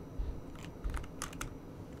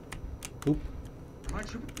 Oop. Am I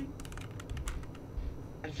tripping?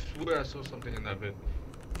 I swear I saw something in that vent.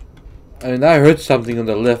 I mean, I heard something on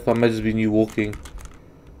the left. I might just be you walking.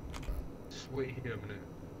 Just wait here a minute.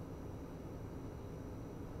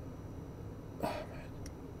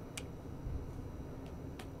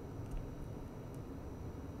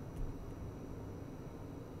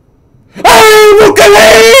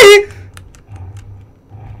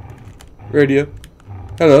 Radio.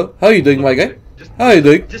 Hello. How are you doing, my guy? How are you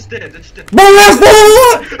doing? Just there, just there. Go!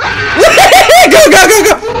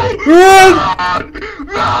 Run!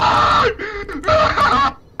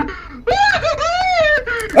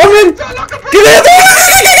 I'm in! Get out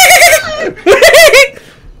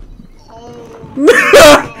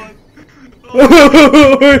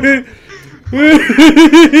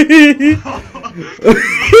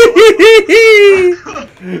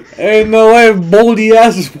Ain't no way Baldy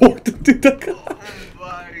ass is walked into the car. Oh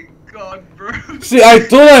my god, bro. See, I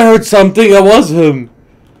thought I heard something. It was him.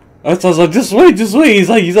 I was like, just wait. He's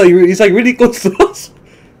like really close to us.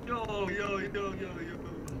 Yo.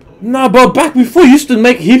 Nah, but back before, he used to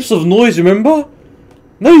make heaps of noise. Remember?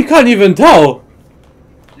 No, you can't even tell.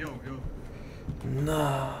 Yo.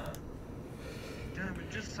 Nah. Damn,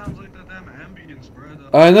 it just sounds like the damn ambience, bro.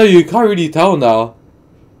 I know, you can't really tell now.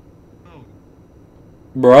 Oh.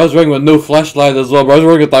 Bro, I was running with no flashlight as well, bro. I was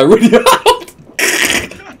running with that really out.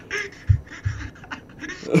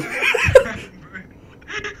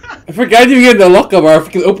 I forgot you get in the locker, bro. I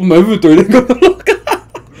freaking open my inventory and go to the locker.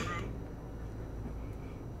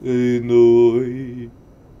 Ain't no way.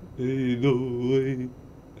 Ain't no way.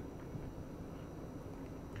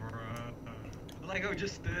 Bruh. Like I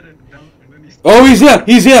just stared at down and then he Oh, he's here!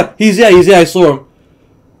 He's here! He's here! He's here! I saw him.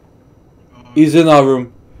 He's in our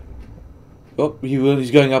room. Oh,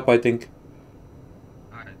 he's going up, I think.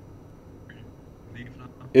 Alright. Leave now.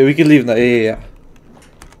 Yeah, we can leave now. Yeah.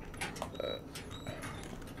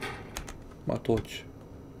 My torch.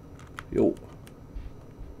 Yo.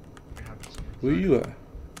 Where you at?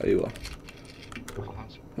 There you are.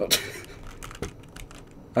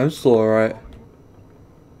 I'm still alright.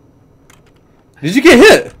 Did you get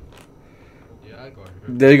hit? Yeah, I got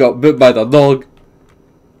hit. There you got bit by the dog.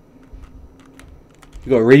 You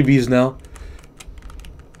got rabies now.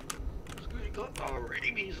 You got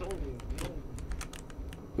rabies. Oh no.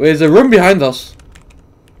 Wait, there's a room behind us.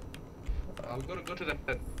 I'm gonna go to that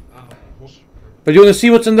horse. But you wanna see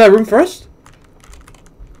what's in that room first?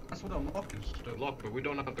 That's what the lock is. The lock, but we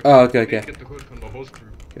don't have the code. Oh, okay, We need okay. to get the code from the host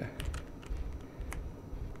group. Okay.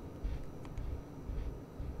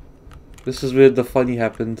 This is where the funny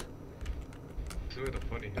happened. This is where the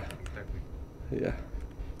funny happened, exactly. Yeah.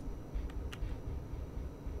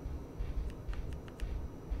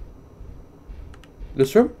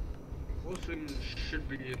 This room? Horse room should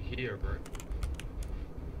be in here, bro.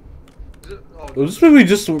 Is it? Oh, Oh, this room we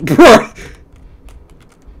just. Bro!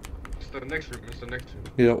 it's the next room. It's the next room.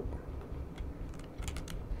 Yep.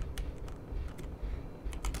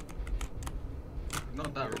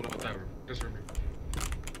 Not that room. Not that room. This room.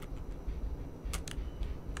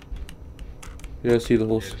 Yeah, I see the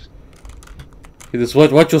horse. Yes. Okay, this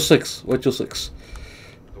watch your six. Watch your six.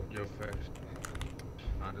 Oh, you're fast.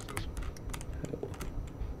 Nah, this is.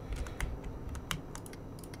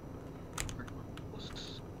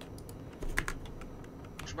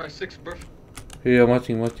 What's my 6, bro? Yeah, I'm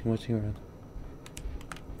watching around.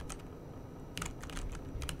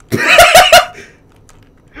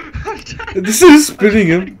 This is spinning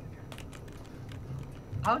him.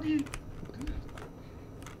 How do you do this?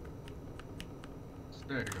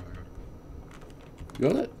 There you go. You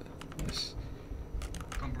got it? Nice.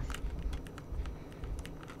 Come, bro.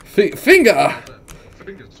 Finger!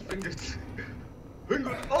 Fingers. Fingers.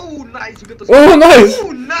 Oh, nice. We got the. Oh, nice!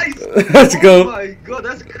 Oh, nice. Let's go. Oh my god,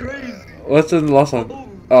 that's crazy. What's in the last one? Oh.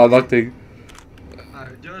 Oh, nothing.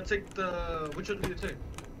 Alright, do you wanna take the? Which one do you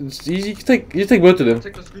take? You take both of them.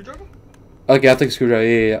 Take the screwdriver. Okay, I'll take a screwdriver.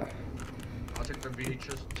 Yeah. I'll take the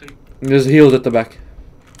VHS tape. There's heels at the back.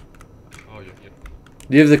 Oh, yeah.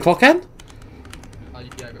 Do you have the clock hand? Yeah, I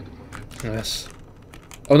got the clock. Yes.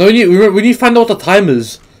 Oh no, we need to find out what the time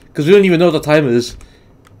is. Because we don't even know what the time is.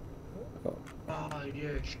 Ah, yeah,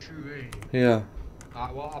 it's true, eh? Yeah.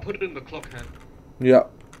 Well, I'll put it in the clock hand. Yeah.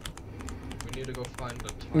 We need to go find the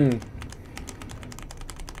time.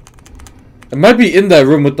 It might be in that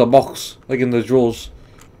room with the box. Like in the drawers.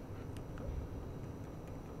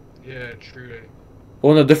 Yeah, true, eh?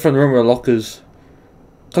 Or in a different room where lockers.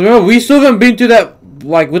 Because remember, we still haven't been to that,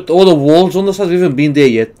 like with all the walls on the side, we haven't been there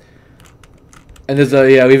yet. And there's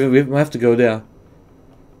a, yeah, we have to go there.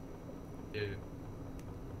 Yeah.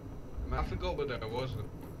 I forgot what that was.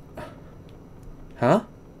 Huh?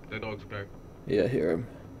 The dog's back. Yeah, I hear him.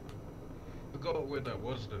 I forgot where that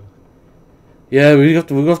was though. Yeah, we have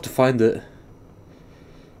to find it.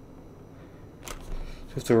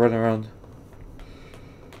 We have to run around.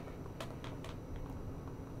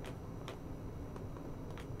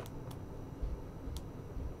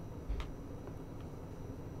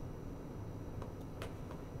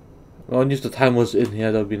 I wonder if the time was in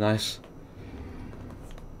here, that would be nice.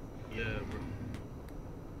 Yeah,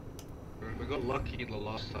 we got lucky the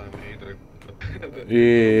last time, eh?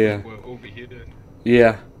 Yeah. We're over here.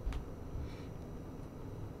 Yeah.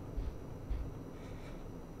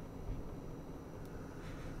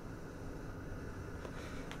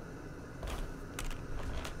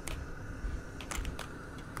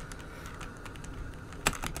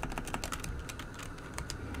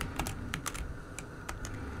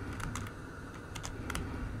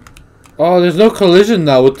 Oh, there's no collision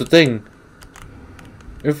now with the thing.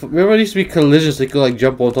 Remember, it used to be collisions, they could like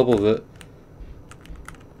jump on top of it.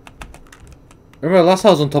 Remember last time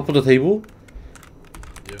I was on top of the table?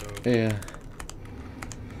 Yeah.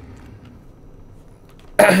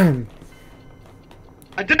 Yeah.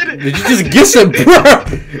 I did it! Did you just guess it, bro?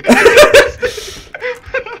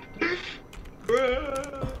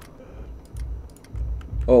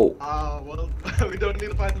 Oh. Well, we don't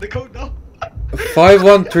need to find the code now.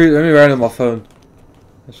 513. Let me write it on my phone.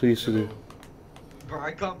 That's what you used to do. Bro,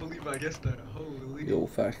 I can't believe I guessed that. Holy. Yo,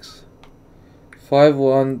 facts.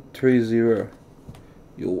 5130.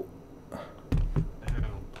 Yo. Damn.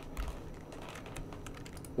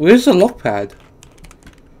 Where's the lock pad?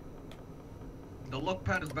 The lock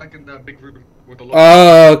pad is back in that big room with the lock.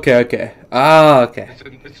 Oh, okay, okay. Ah, okay.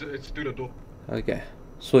 It's through the door. Okay.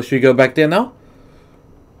 So should we go back there now?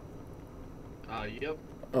 Yep.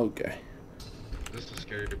 Okay. This is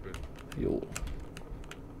scary, but Yo.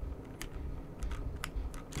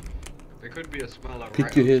 there could be a smell out Pick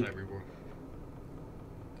right your head. outside everyone.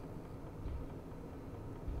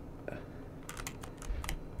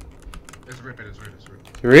 It's red, it's red, it's red.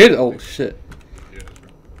 Red? Oh shit. Yeah, it's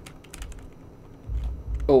red.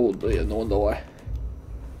 Oh yeah, no wonder why.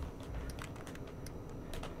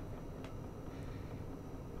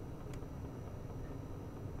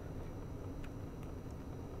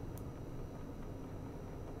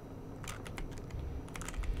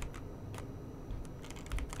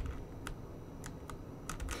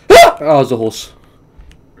 Oh, it's a horse.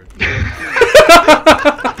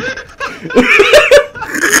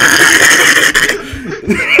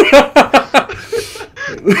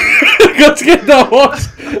 Got to get that horse.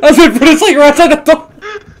 I was like, but it's like right outside the door.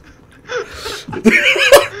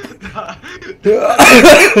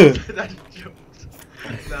 That's jokes.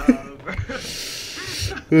 Nah, bro.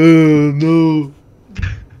 Oh no.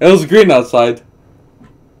 It was green outside.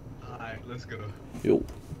 Alright, let's go. Yo.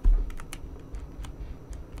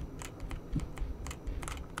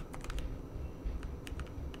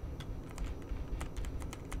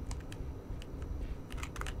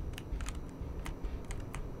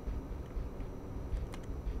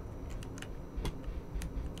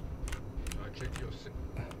 Check your sim.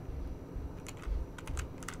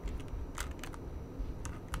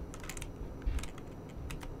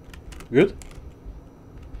 Good?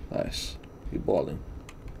 Nice. You balling.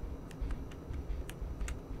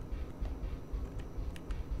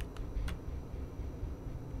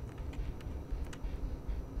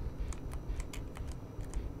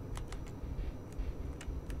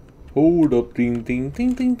 Hold up, ding ding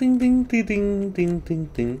ding ding ding ding ding ding ding ding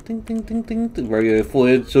ding ding ding ding ding ding. Bro, your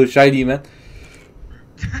forehead's so shiny, man.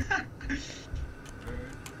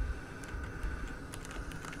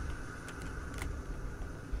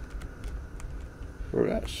 Bro,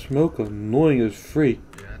 that smoke annoying as freak.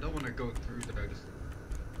 Yeah, I don't want to go through that. Just...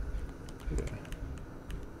 Yeah.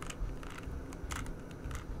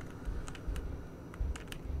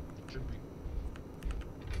 Should be.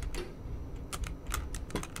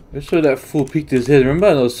 I saw that fool peeked his head. Remember?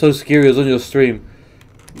 It was so scary. It was on your stream.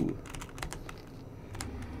 Ooh.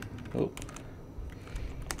 Oh.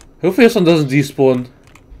 Hopefully this one doesn't despawn.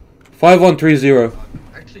 5130.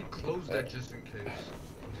 Actually, close that just in case.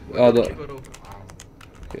 Oh, the... Keep it open.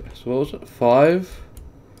 Okay, so what was it? 5?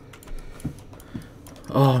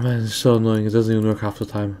 Oh man, it's so annoying. It doesn't even work half the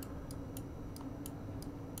time.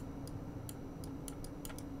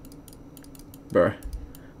 Bruh.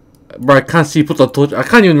 Bro, I can't see. Put the torch. I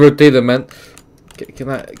can't even rotate it, man. Can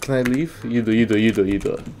I leave? You do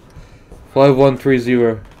it.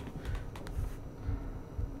 5130.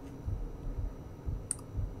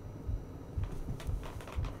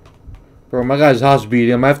 Bro, my guy's house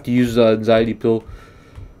beating. I might have to use the anxiety pill.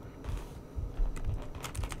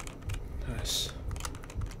 Nice.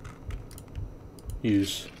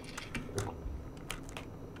 Use.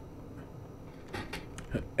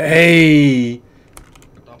 Hey.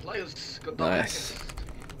 Nice.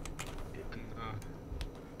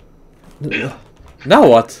 Now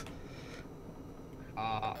what?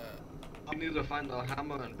 You need to find the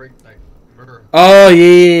hammer and break that mirror. Oh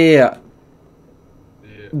yeah.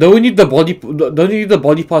 Yeah. Don't we need the body? Don't you need the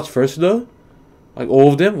body parts first though? Like all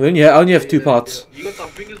of them? I only have 2 parts. You got the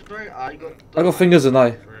fingers, right? I got fingers and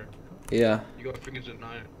eye. Yeah. You got fingers and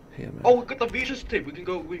eye. Yeah, man. Oh, we got the VHS tape. We can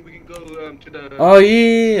go. We can go to the. Oh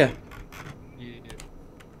yeah. Yeah.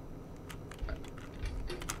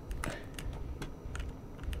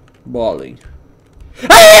 Balling.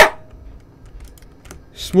 Ah!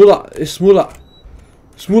 Smula. It's Smula.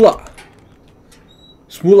 Smula.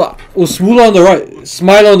 Smula. Oh, Smula on the right.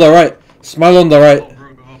 Smile on the right. Smile on the right. Oh, bro.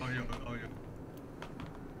 Oh, yeah.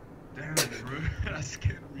 Damn it, bro. That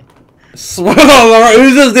scared me. Smile on the right.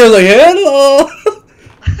 Who's just there like, hello?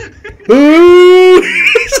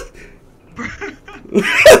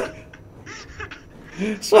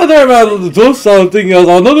 So there, man, the door sound thing. I was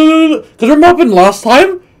like, no. Because remember what happened last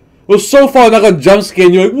time? was so far and I got jump scared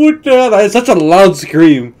and you're like, what the hell? It's such a loud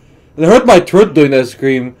scream. And it hurt my throat doing that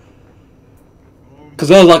scream. Cause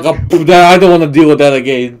I was like, I don't want to deal with that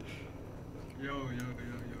again. Yo.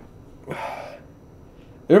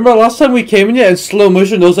 Remember last time we came in here in slow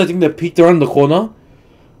motion, those I think that peeked around the corner?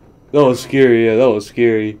 That was scary, yeah, that was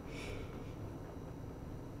scary.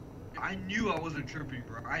 I knew I wasn't tripping,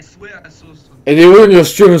 bro. I swear I saw something. And they were in your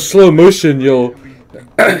stream in slow motion, yo.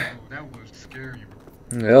 That was scary,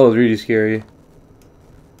 bro. Yeah, that was really scary.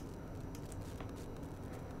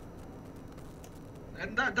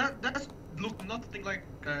 And that's look nothing like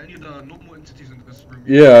any of the normal entities in this room.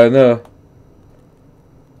 Yeah, I know.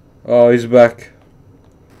 Oh, he's back.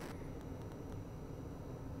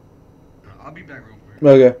 I'll be back real quick.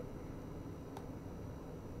 Okay.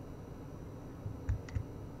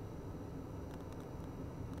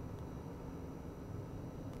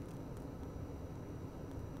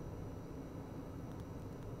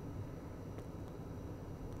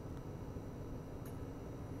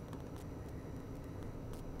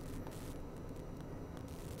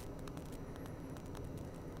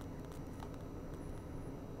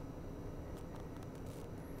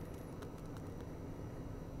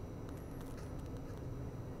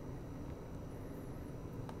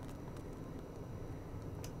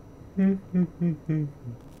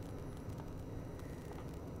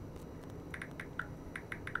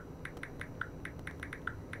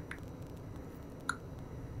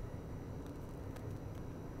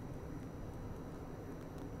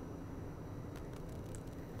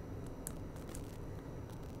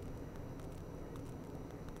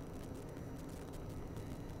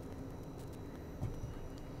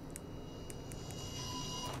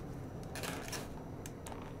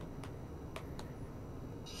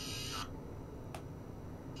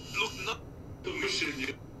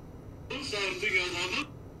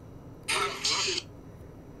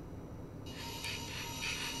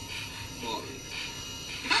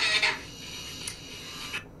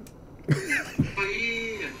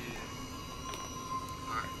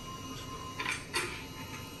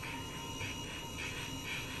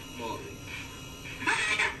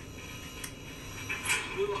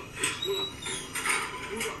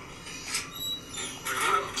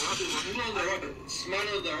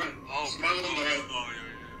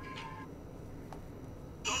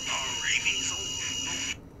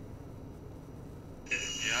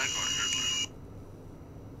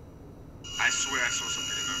 I swear I saw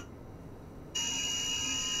something in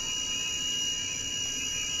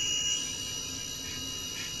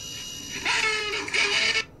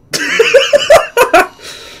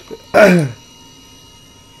there.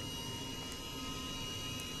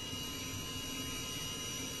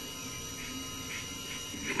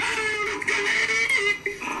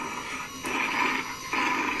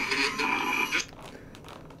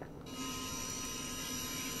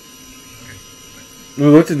 We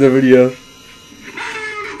looked at the video.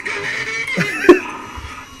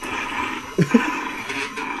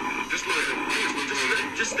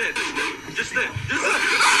 Just there.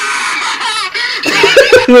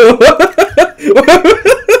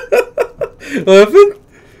 What happened?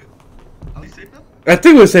 Are we safe now? I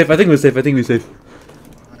think we're safe.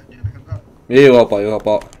 Alright, yeah, come out. Yeah, you hop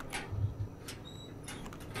out.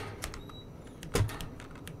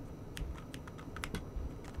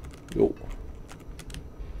 Yo.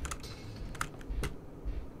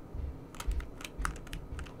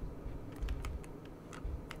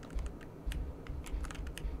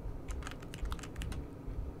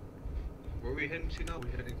 Where are we heading to now? We're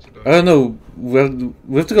heading to the... I don't know.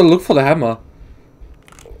 We have to go look for the hammer.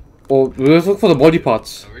 Or we have to look for the body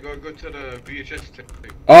parts. We're gonna go to the VHS thing.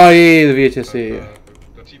 Oh yeah, the VHS, yeah.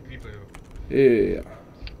 The TV player. Yeah.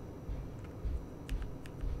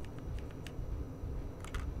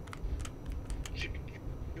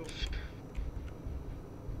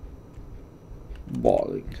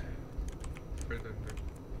 Balling.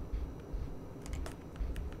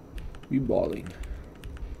 We balling.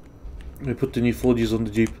 We put the new 4Gs on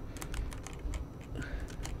the Jeep.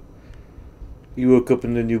 We woke up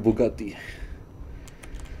in the new Bugatti.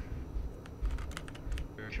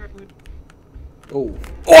 Oh.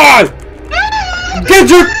 Oh! Get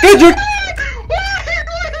juked! Get juked!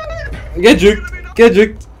 Get juked! Get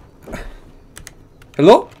juked!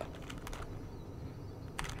 Hello?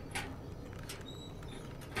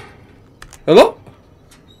 Hello?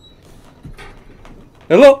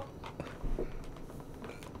 Hello?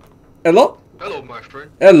 Hello? Hello, my friend.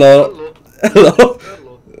 Hello? Hello? Hello.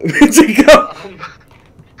 Where'd you go?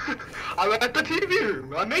 I'm at the TV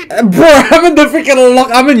room. I made Bro, I'm in the freaking lock.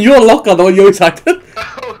 I'm in your locker though, you excited?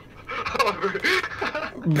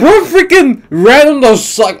 Bro freaking ran on the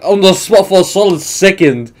spot for a solid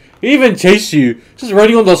second. He even chased you. Just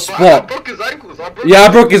running on the I spot. broke his ankles. Yeah,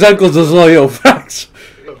 I broke his ankles as well, yo. Facts.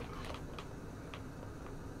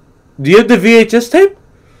 Do you have the VHS tape?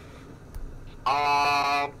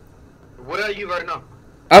 Where are you right now?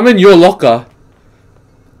 I'm in your locker.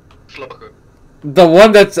 Locker. The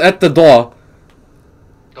one that's at the door.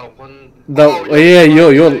 The one.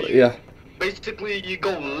 Yeah. Basically, you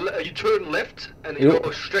you turn left and you go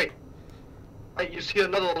straight. Right, you see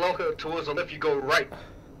another locker towards the left. You go right,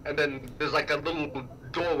 and then there's like a little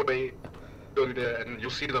doorway over there, and you'll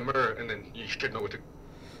see the mirror, and then you should know what to.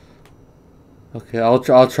 Okay, I'll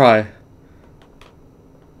try.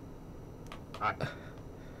 Alright.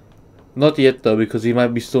 Not yet though, because he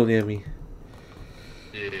might be still near me.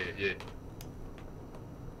 Yeah.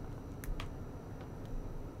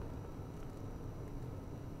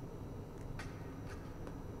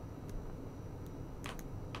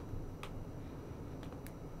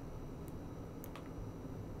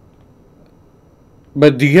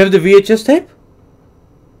 But do you have the VHS tape?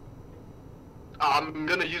 I'm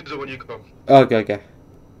gonna use it when you come. Okay.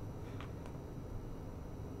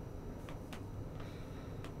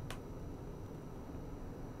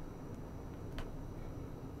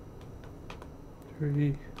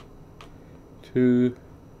 Three, 2,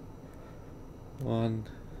 1.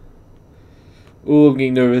 Oh, I'm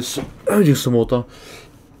getting nervous. I'll do some more time.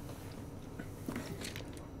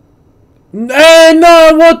 Hey,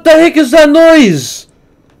 no! What the heck is that noise?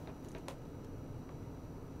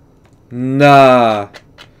 Nah,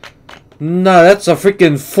 that's a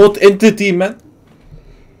freaking fourth entity, man.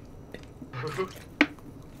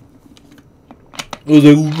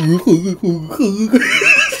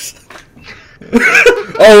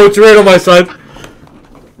 Oh, it's right on my side.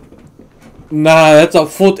 Nah, that's a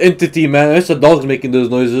fourth entity, man. That's the dog's making those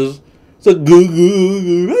noises. It's a goo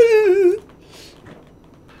goo goo.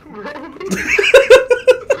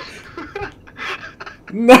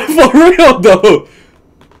 Not for real though.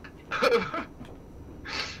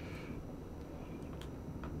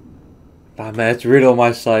 Nah, man, it's right on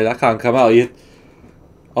my side. I can't come out yet.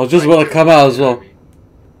 I was just about to come out as well.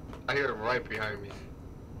 I hear him right behind me.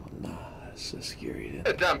 Nah, that's so scary.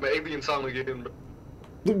 Damn, alien sound again.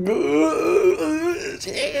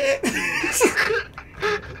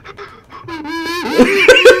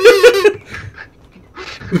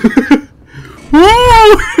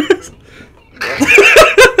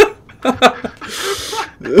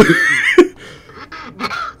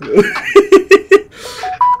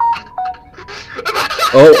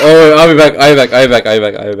 Oh, I'll be back.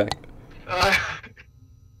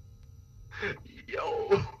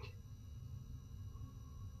 Yo.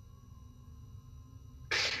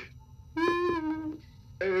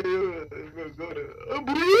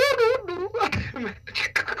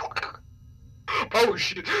 Oh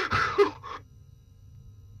shit.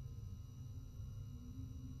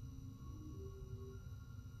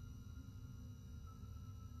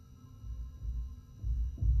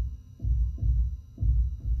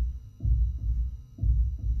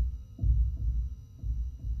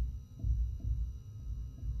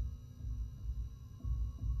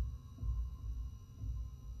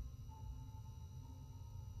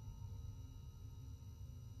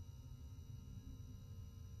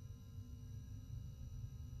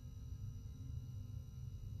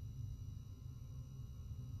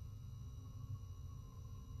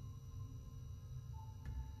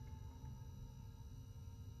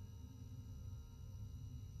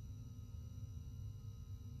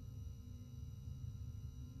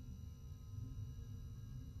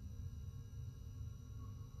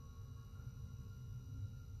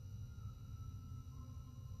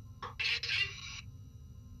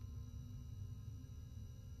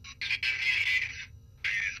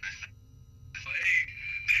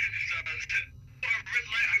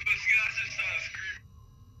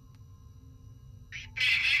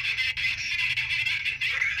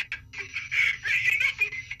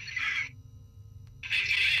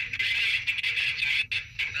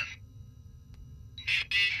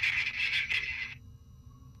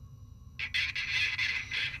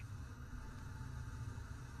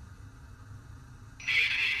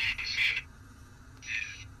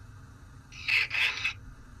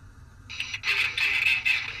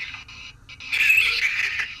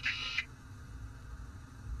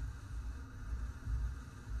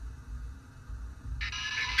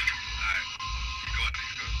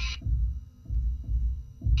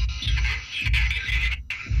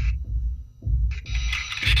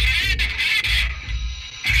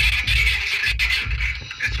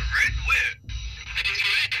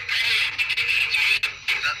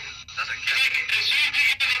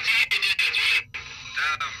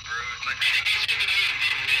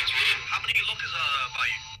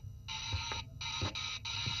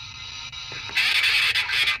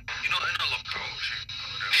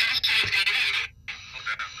 Oh,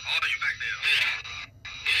 you back there.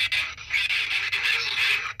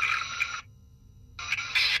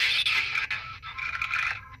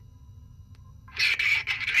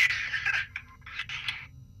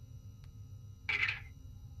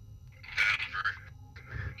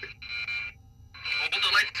 All the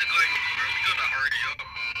lights are going, bro. We gotta hurry up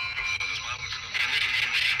before this fireworks come.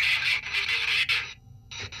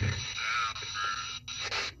 Damn, bro.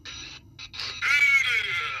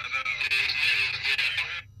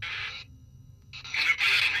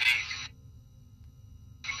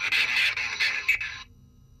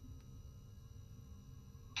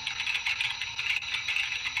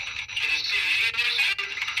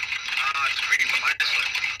 It's pretty much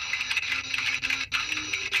like.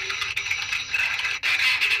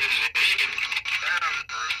 Damn,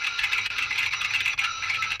 bro.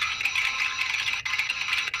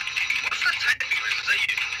 What's that typing noise? Is that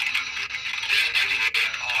you?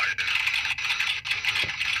 Oh, yeah.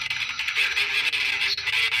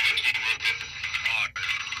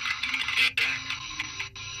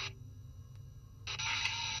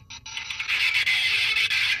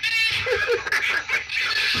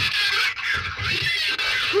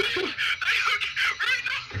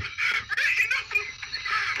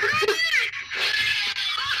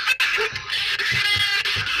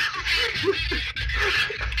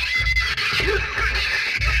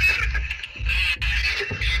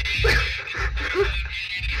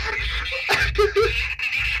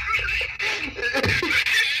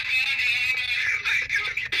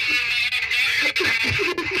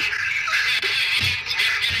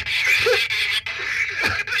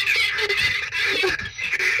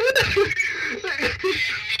 Oh,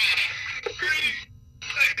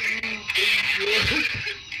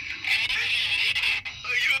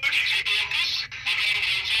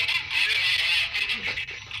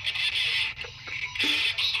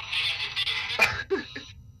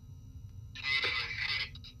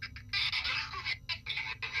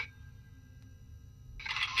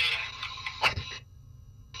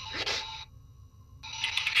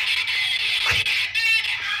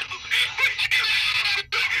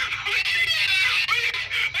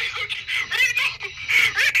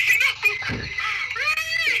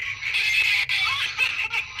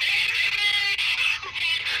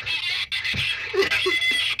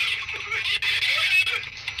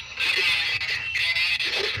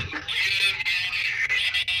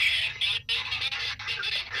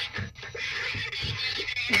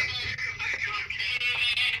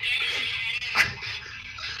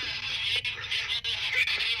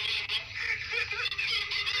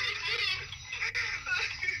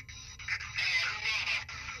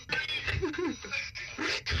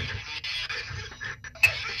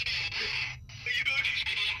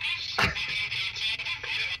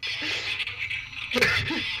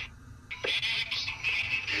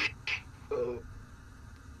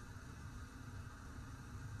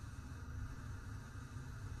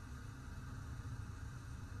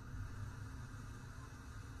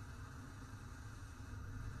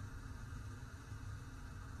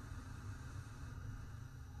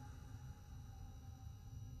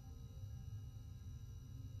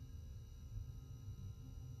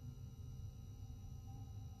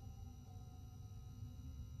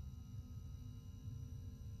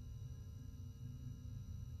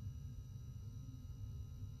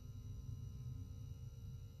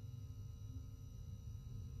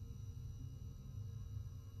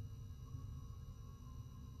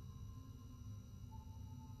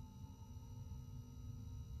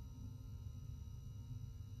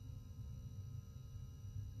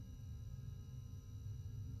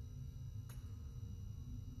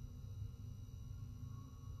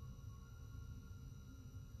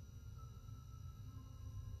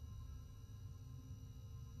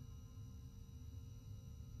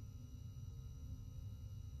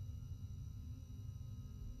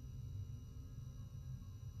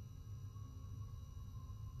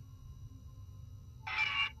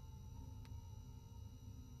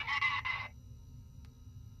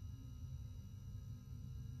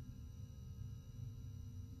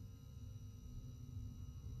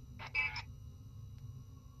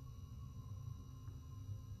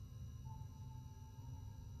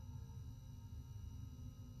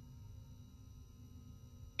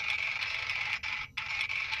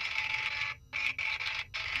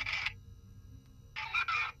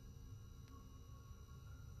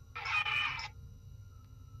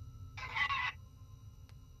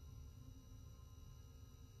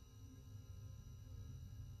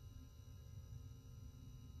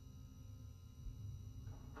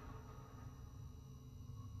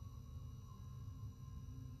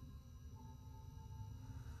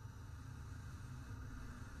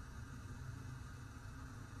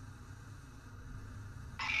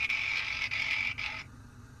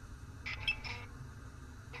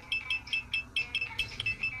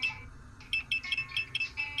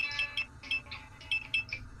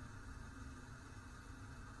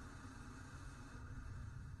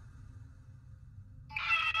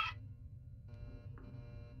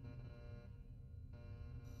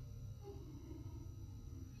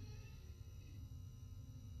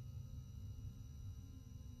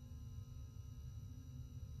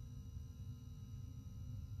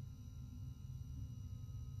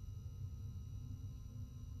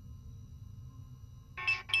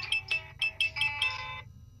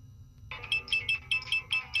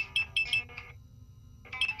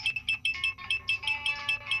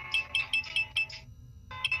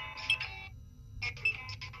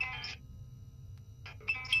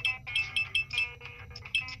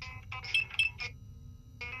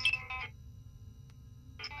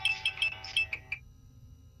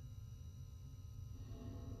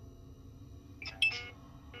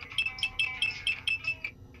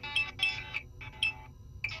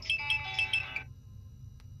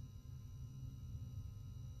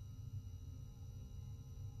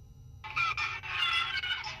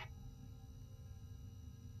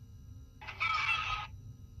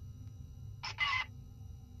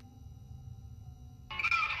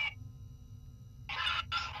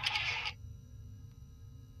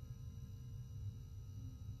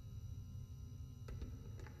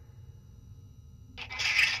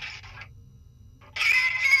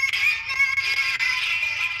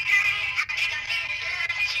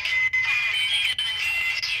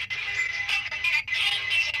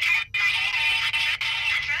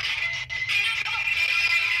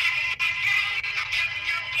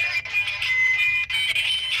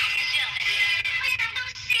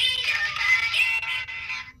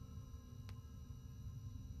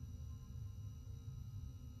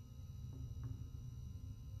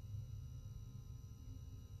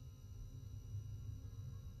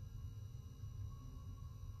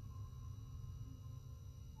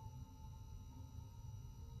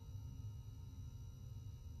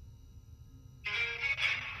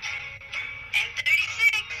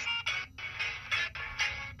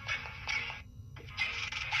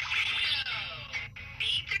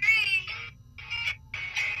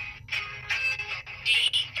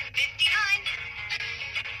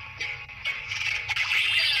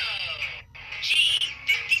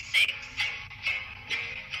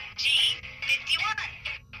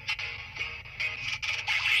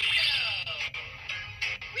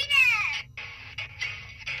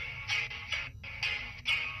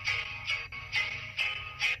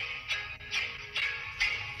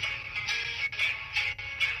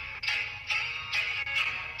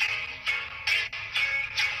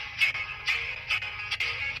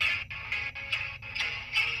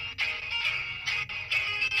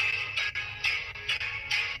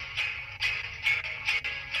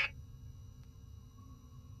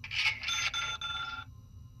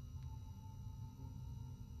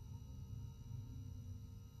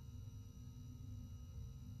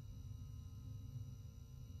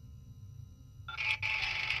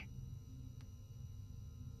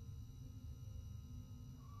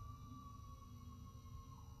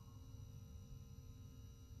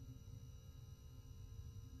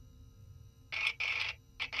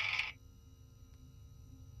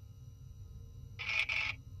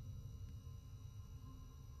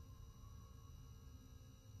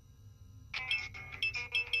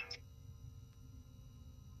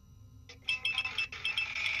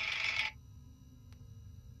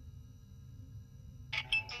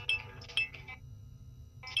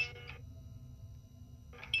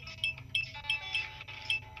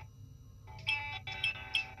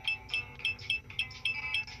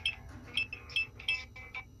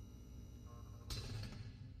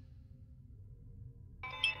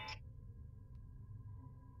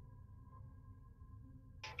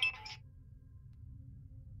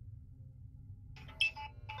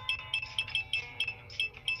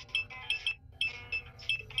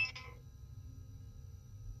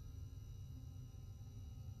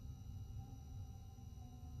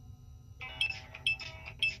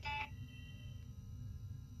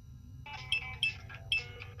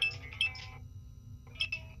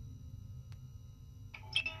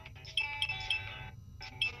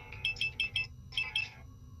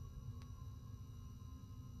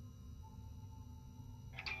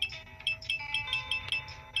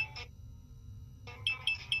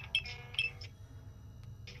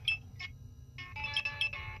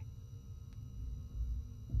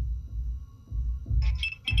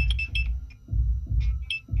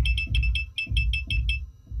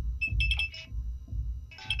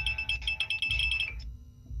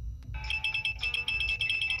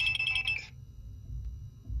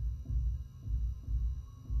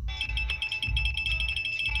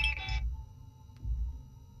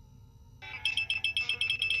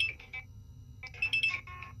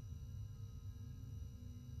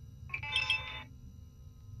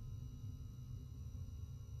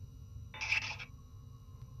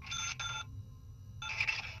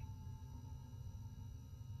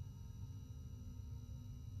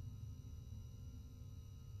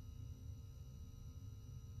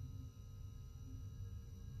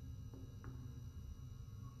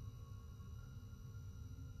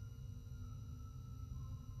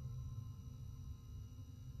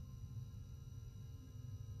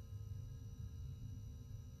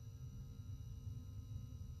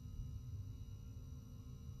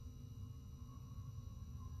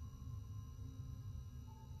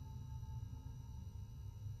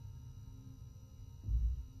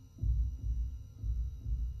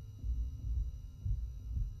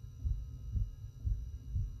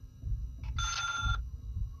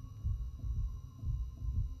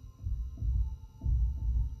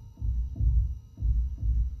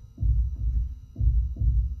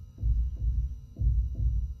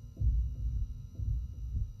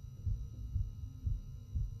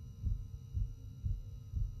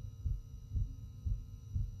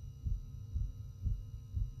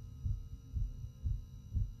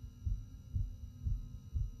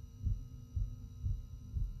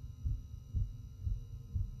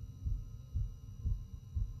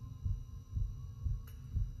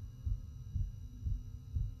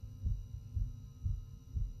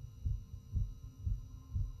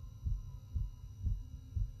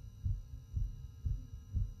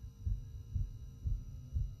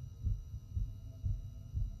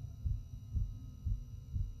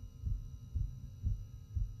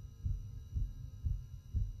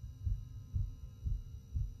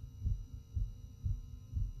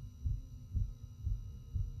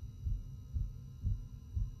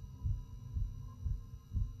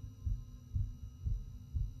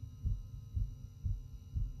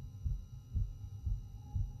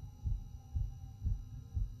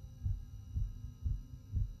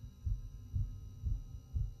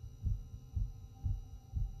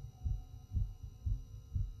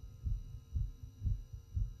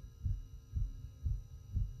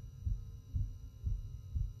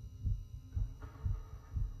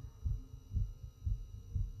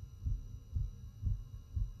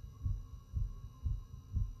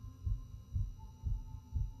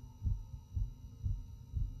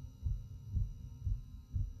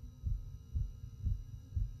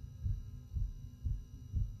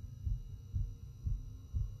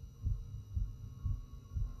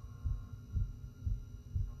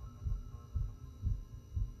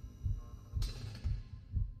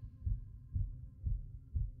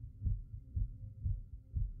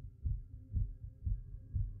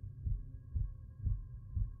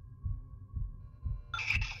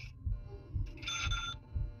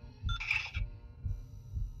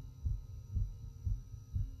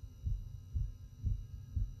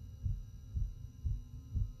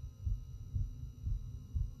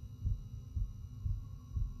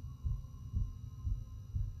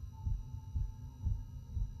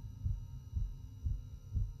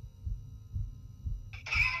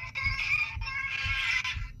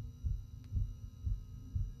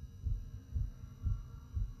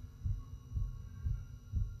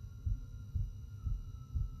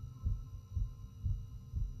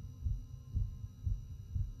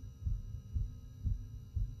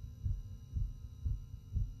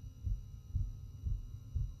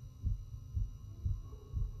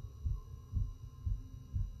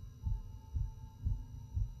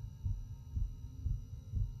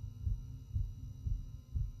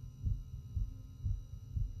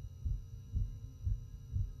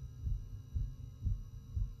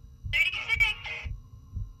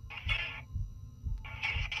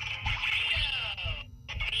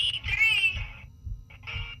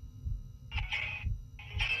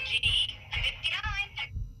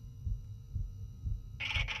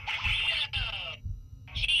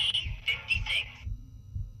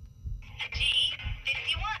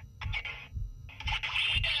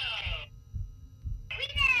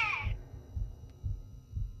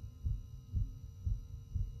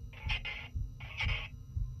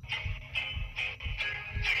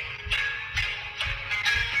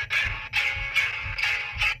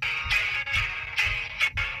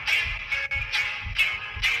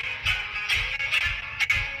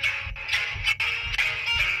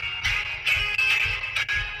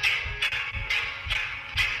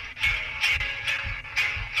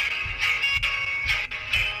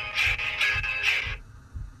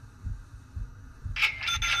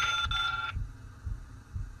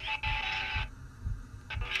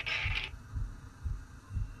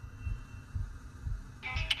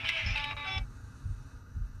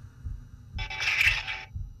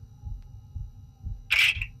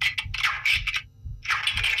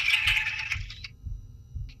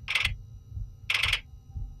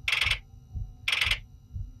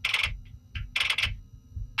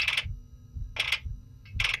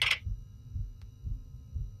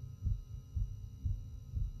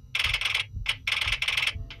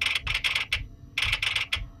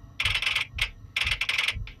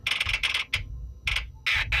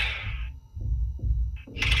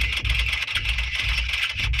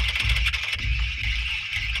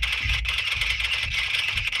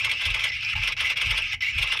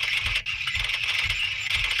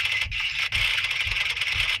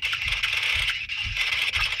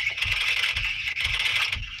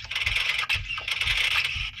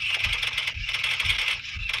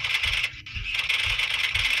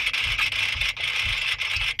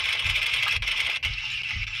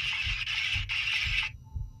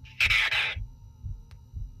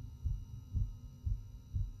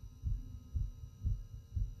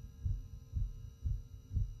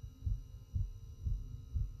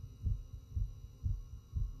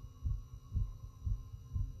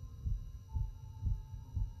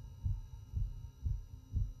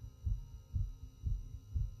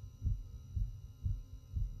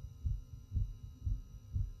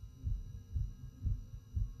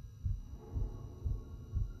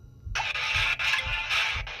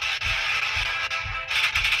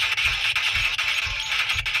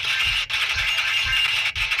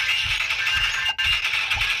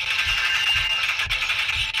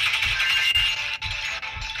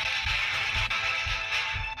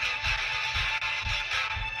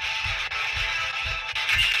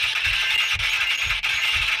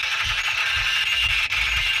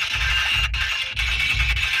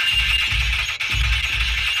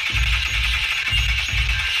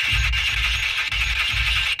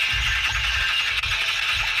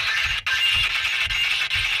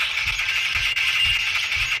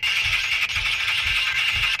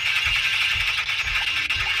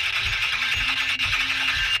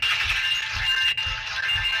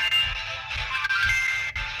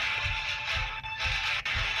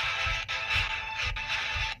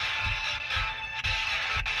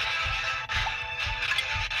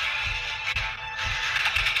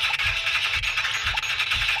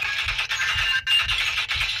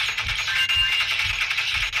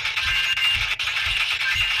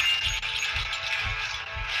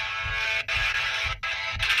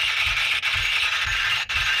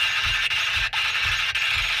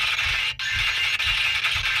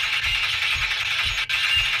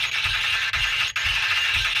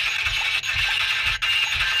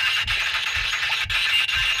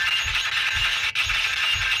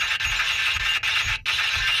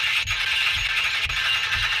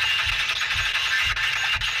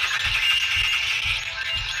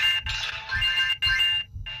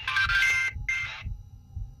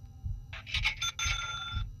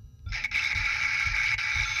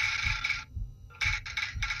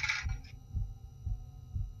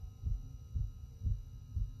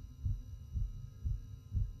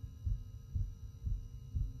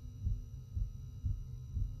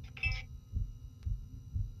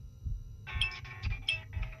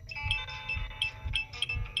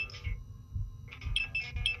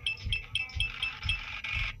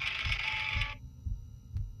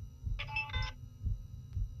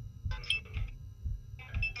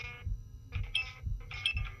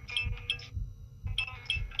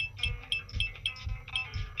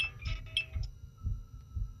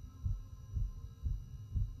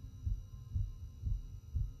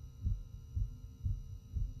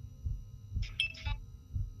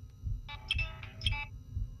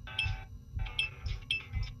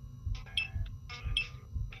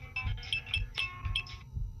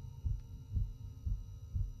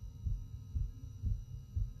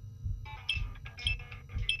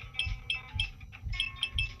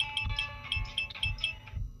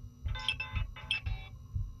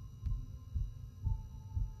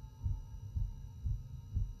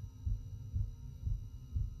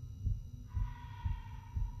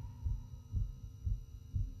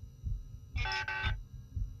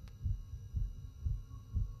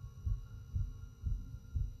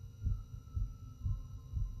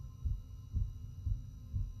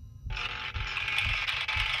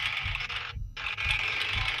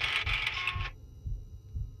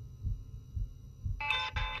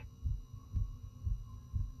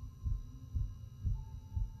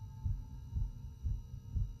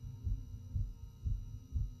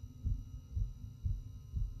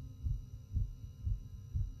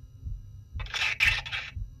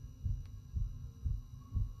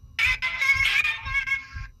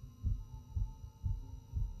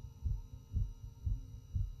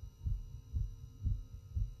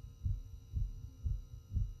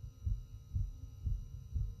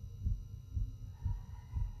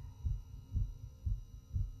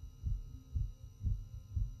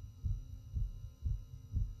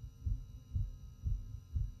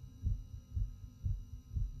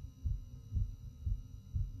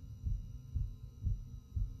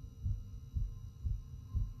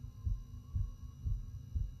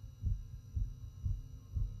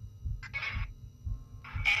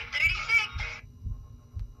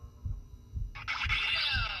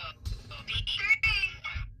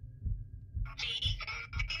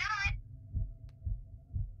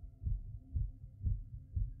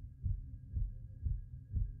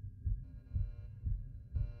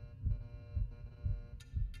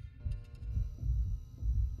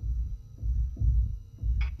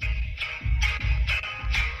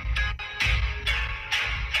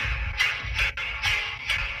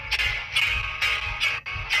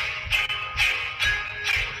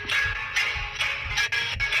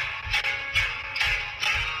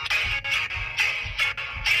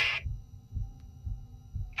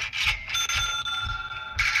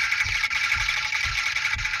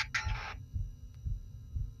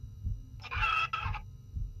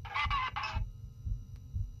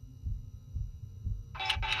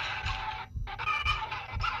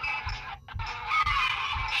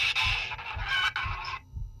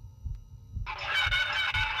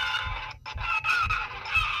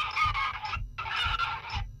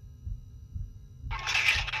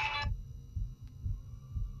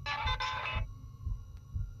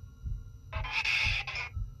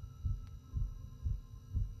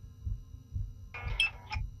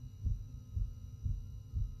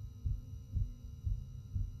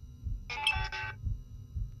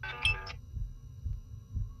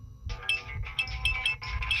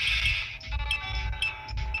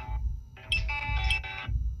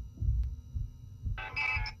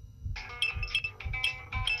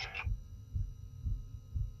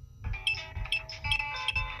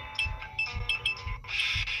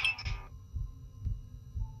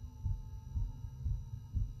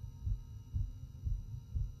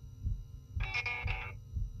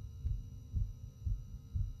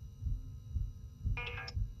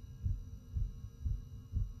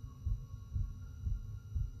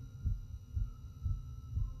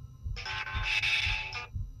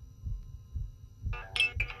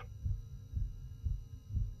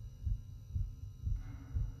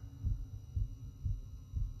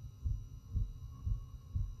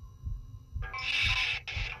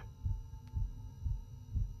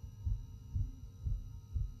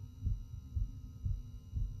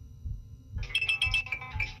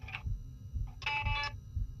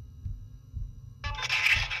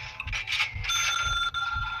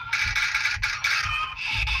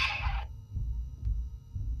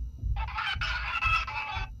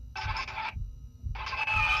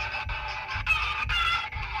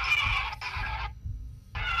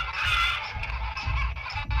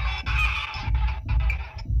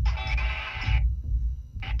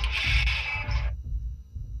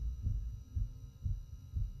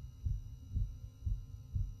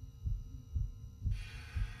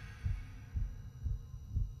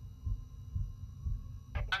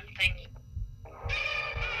 Something.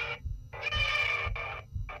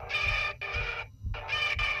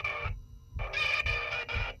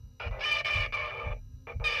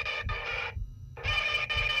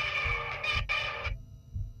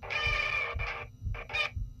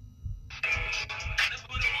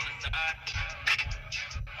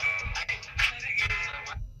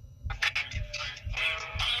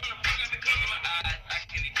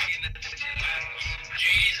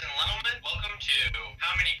 Ladies and gentlemen, welcome to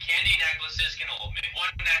How Many Candy Necklaces Can Hold Me? One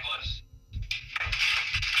necklace.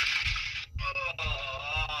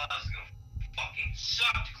 Oh, that's gonna fucking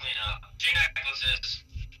suck to clean up. 2 necklaces.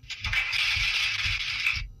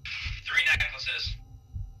 3 necklaces.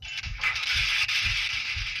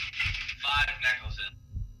 5 necklaces.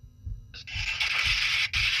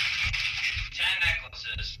 10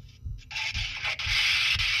 necklaces.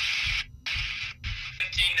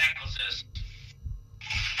 15 necklaces.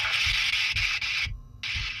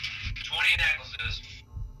 20 necklaces.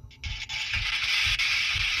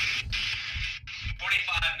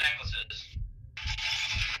 25 necklaces.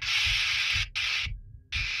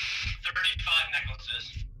 35 necklaces.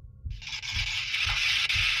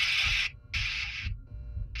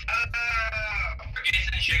 Forgets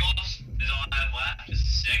and Shiggles is all I have left. Is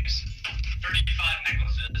 6. 35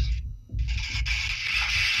 necklaces.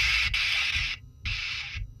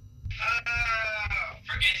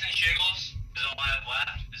 Forgets and Shiggles is all I have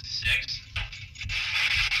left. Is 6.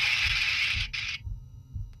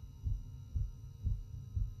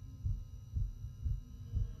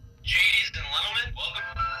 Ladies and gentlemen, welcome.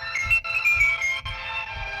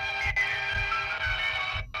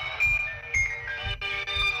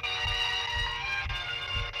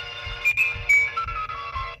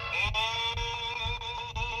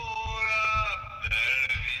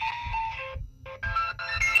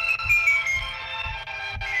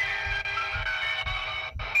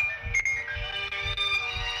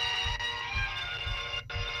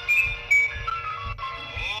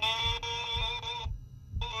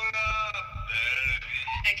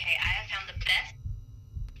 Okay, I have found the best.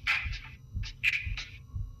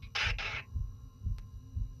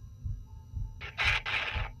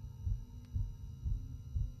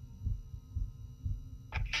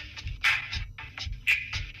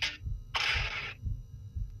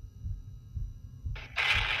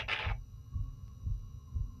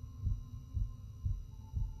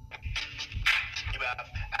 You have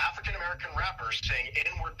African American rappers saying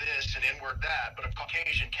N-word this and N-word that, but a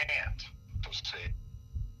Caucasian can't. So say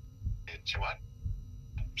what?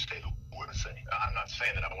 Say who would I say? I'm not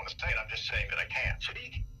saying that I want to say it. I'm just saying that I can't.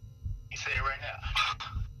 Shadik, you say it right now.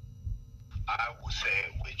 I will say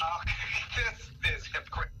it with you. This is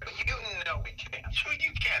hypocritical. You know we can't. Sure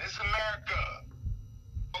you can. It's America.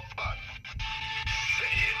 Oh, fuck. Say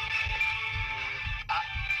it.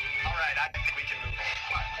 All right, I think we can move on.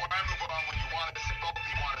 What? Before I move on, when you want to say both,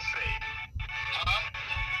 you want to say,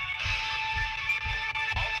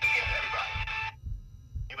 all together, everybody.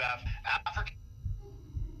 You have African.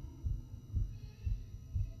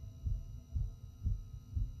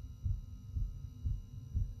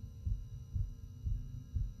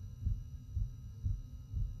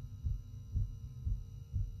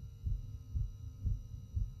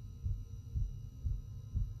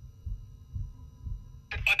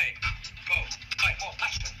 More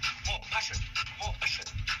passion, more passion, more passion,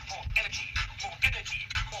 more energy.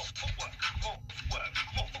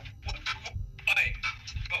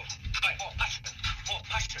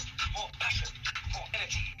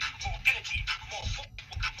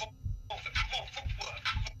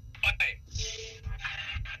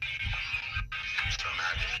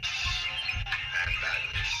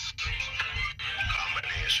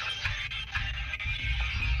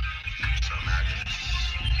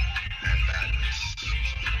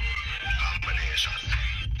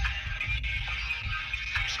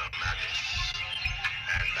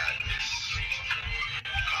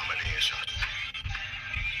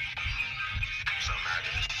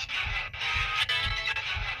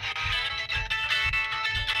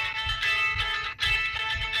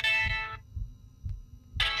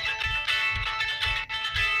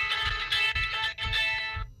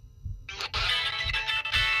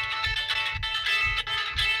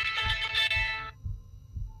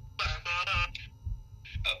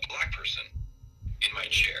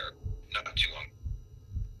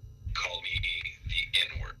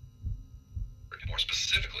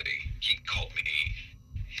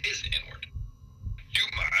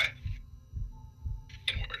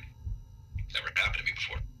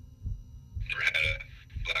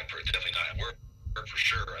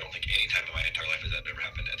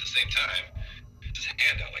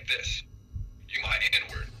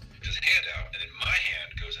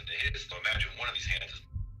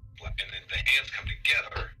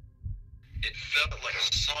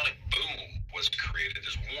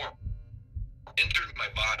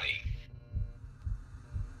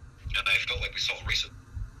 solved racism.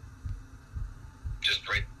 Just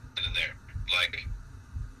right then and there. Like,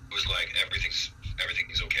 it was like everything's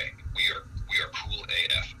okay. We are cool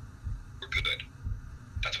AF. We're good.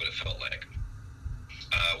 That's what it felt like.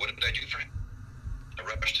 What did I do for him? I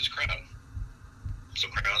rushed his crown. So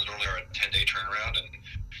crowns normally are a 10-day turnaround, and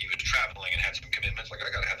he was traveling and had some commitments. Like, I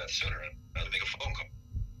gotta have that sooner, and I had to make a phone call.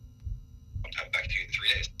 I'll have back to you in 3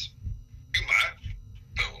 days. You mind?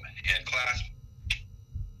 Boom. Hand clasp.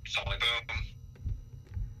 Solid boom.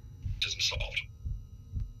 Just solved.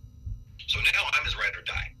 So now I'm his ride or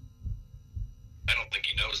die. I don't think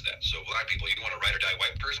he knows that. So black people, you want a ride or die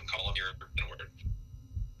white person, call him your N-word.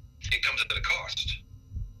 It comes at a cost.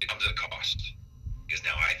 It comes at a cost. Because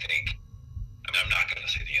now I think, I'm not going to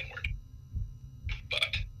say the N-word,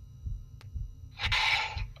 but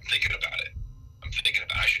I'm thinking about it. I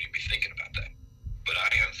shouldn't even be thinking about that, but I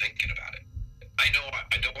am thinking about it. I know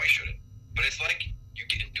I shouldn't, but it's like you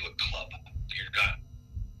get into a club.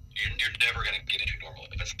 You're never going to get into normal.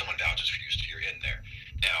 If someone vouches for you, so you're in there.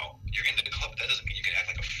 Now, you're in the club, that doesn't mean you can act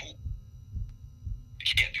like a fool.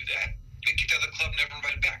 You can't do that. You get kicked out of the club, never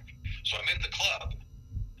invited back. So I'm in the club,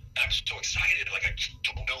 and I'm so excited, like I just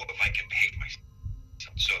don't know if I can behave myself.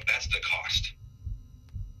 So that's the cost.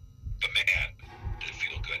 But man, did it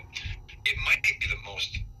feel good. It might be the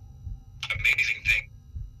most amazing thing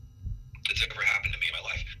that's ever happened to me in my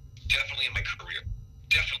life. Definitely in my career.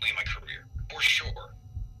 For sure.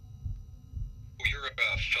 Well, you're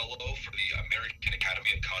a fellow for the American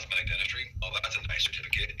Academy of Cosmetic Dentistry. Well, that's a nice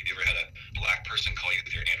certificate. Have you ever had a black person call you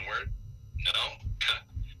their N-word? No?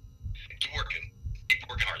 Keep working. Keep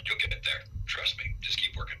working hard. You'll get it there. Trust me. Just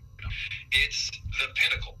keep working. It's the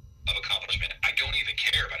pinnacle of accomplishment. I don't even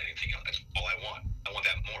care about anything else. That's all I want. I want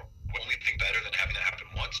that more. The only thing better than having that happen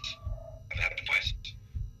once, have it happen twice.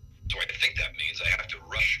 So I think that means I have to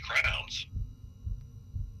rush crowns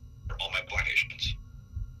for all my black patients.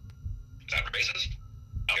 Is that racist?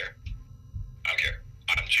 I don't care.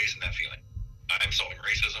 I'm chasing that feeling. I'm solving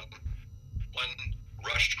racism one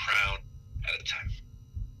rushed crown at a time.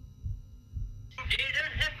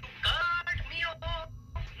 Didn't have to cut me off.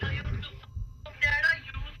 Now you do something that I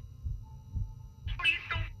use.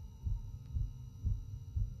 Burrito.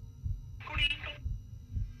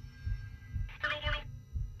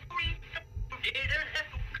 Didn't have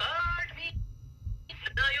to cut me.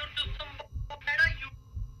 Now you do something that I use.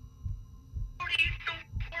 Burrito.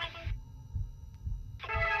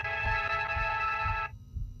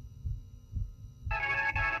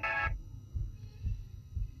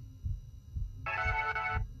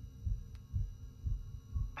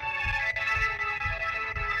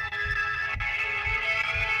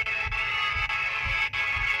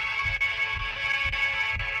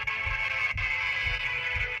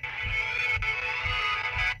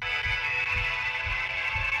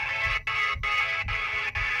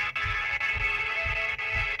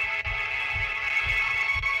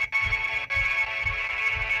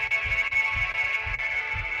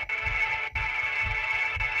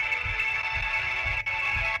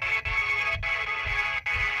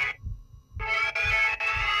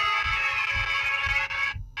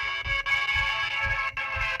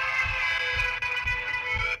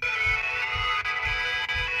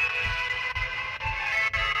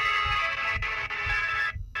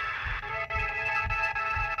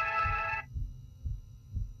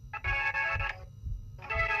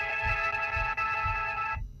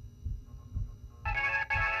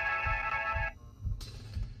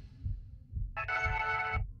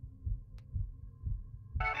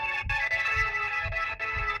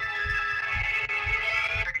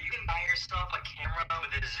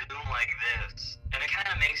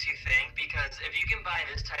 If you can buy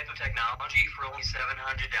this type of technology for only $700,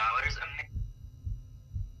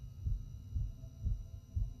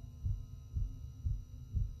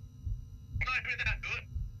 Not even that good.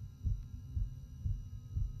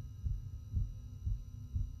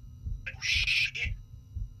 Oh shit.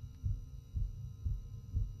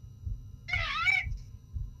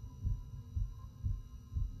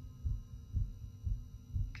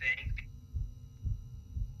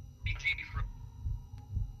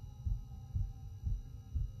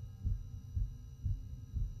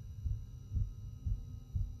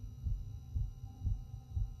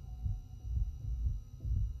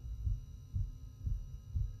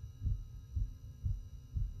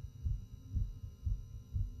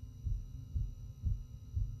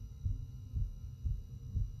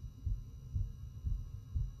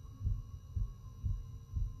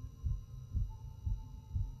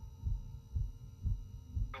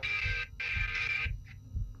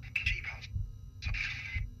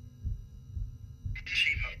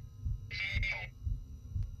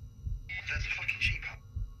 There's a fucking sheep house.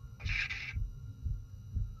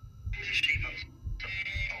 There's a sheep house. Oh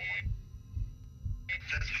my.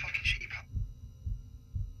 There's a fucking sheep house.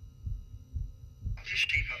 There's a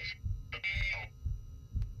sheep house. Oh.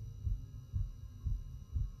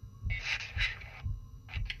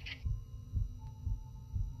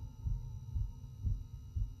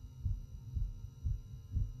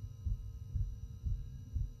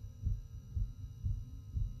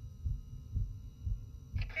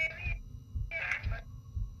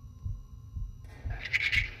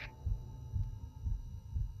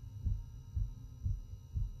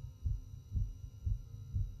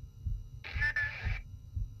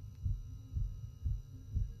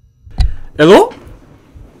 Hello?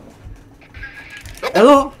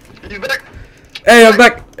 Hello? He's back. Hey, I'm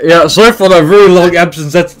back. Yeah, sorry for the very long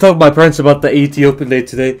absence. I had to talk to my parents about the AT Open Day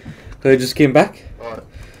today. I just came back. Oh,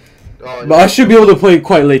 But I should be able to play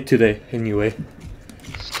quite late today, anyway.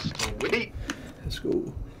 Sweet. Let's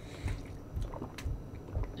go.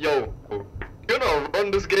 Yo, you know, run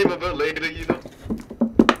this game a bit later, you know?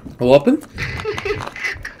 What happened?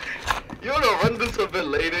 You wanna run this a bit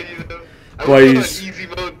later, you know? I Why went on is- easy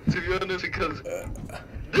mode, to be honest, because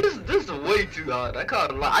this is way too hard. I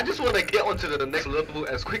can't lie. I just want to get onto the next level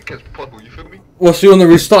as quick as possible. You feel me? Well, so you want to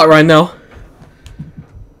restart right now?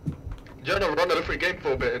 You wanna run a different game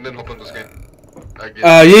for a bit and then hop on this game? I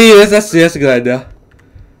guess. Yeah, that's a good idea.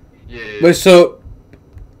 Yeah. Wait, so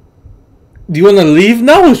do you want to leave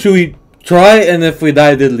now, or should we try? And if we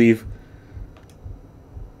die, then leave.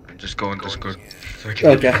 Just go on Discord.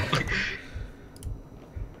 Okay.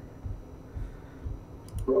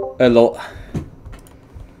 Hello.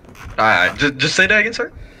 Alright, just say that again,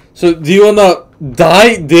 sir. So, do you wanna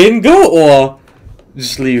die, then go, or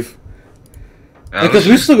just leave? Because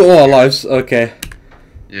we still got all our lives. Okay.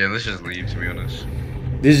 Yeah, let's just leave, to be honest.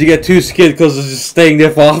 Did you get too scared because of just staying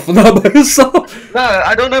there for half an hour by yourself? Nah,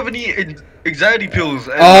 I don't have any anxiety pills.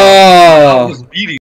 And Ah. I was beating.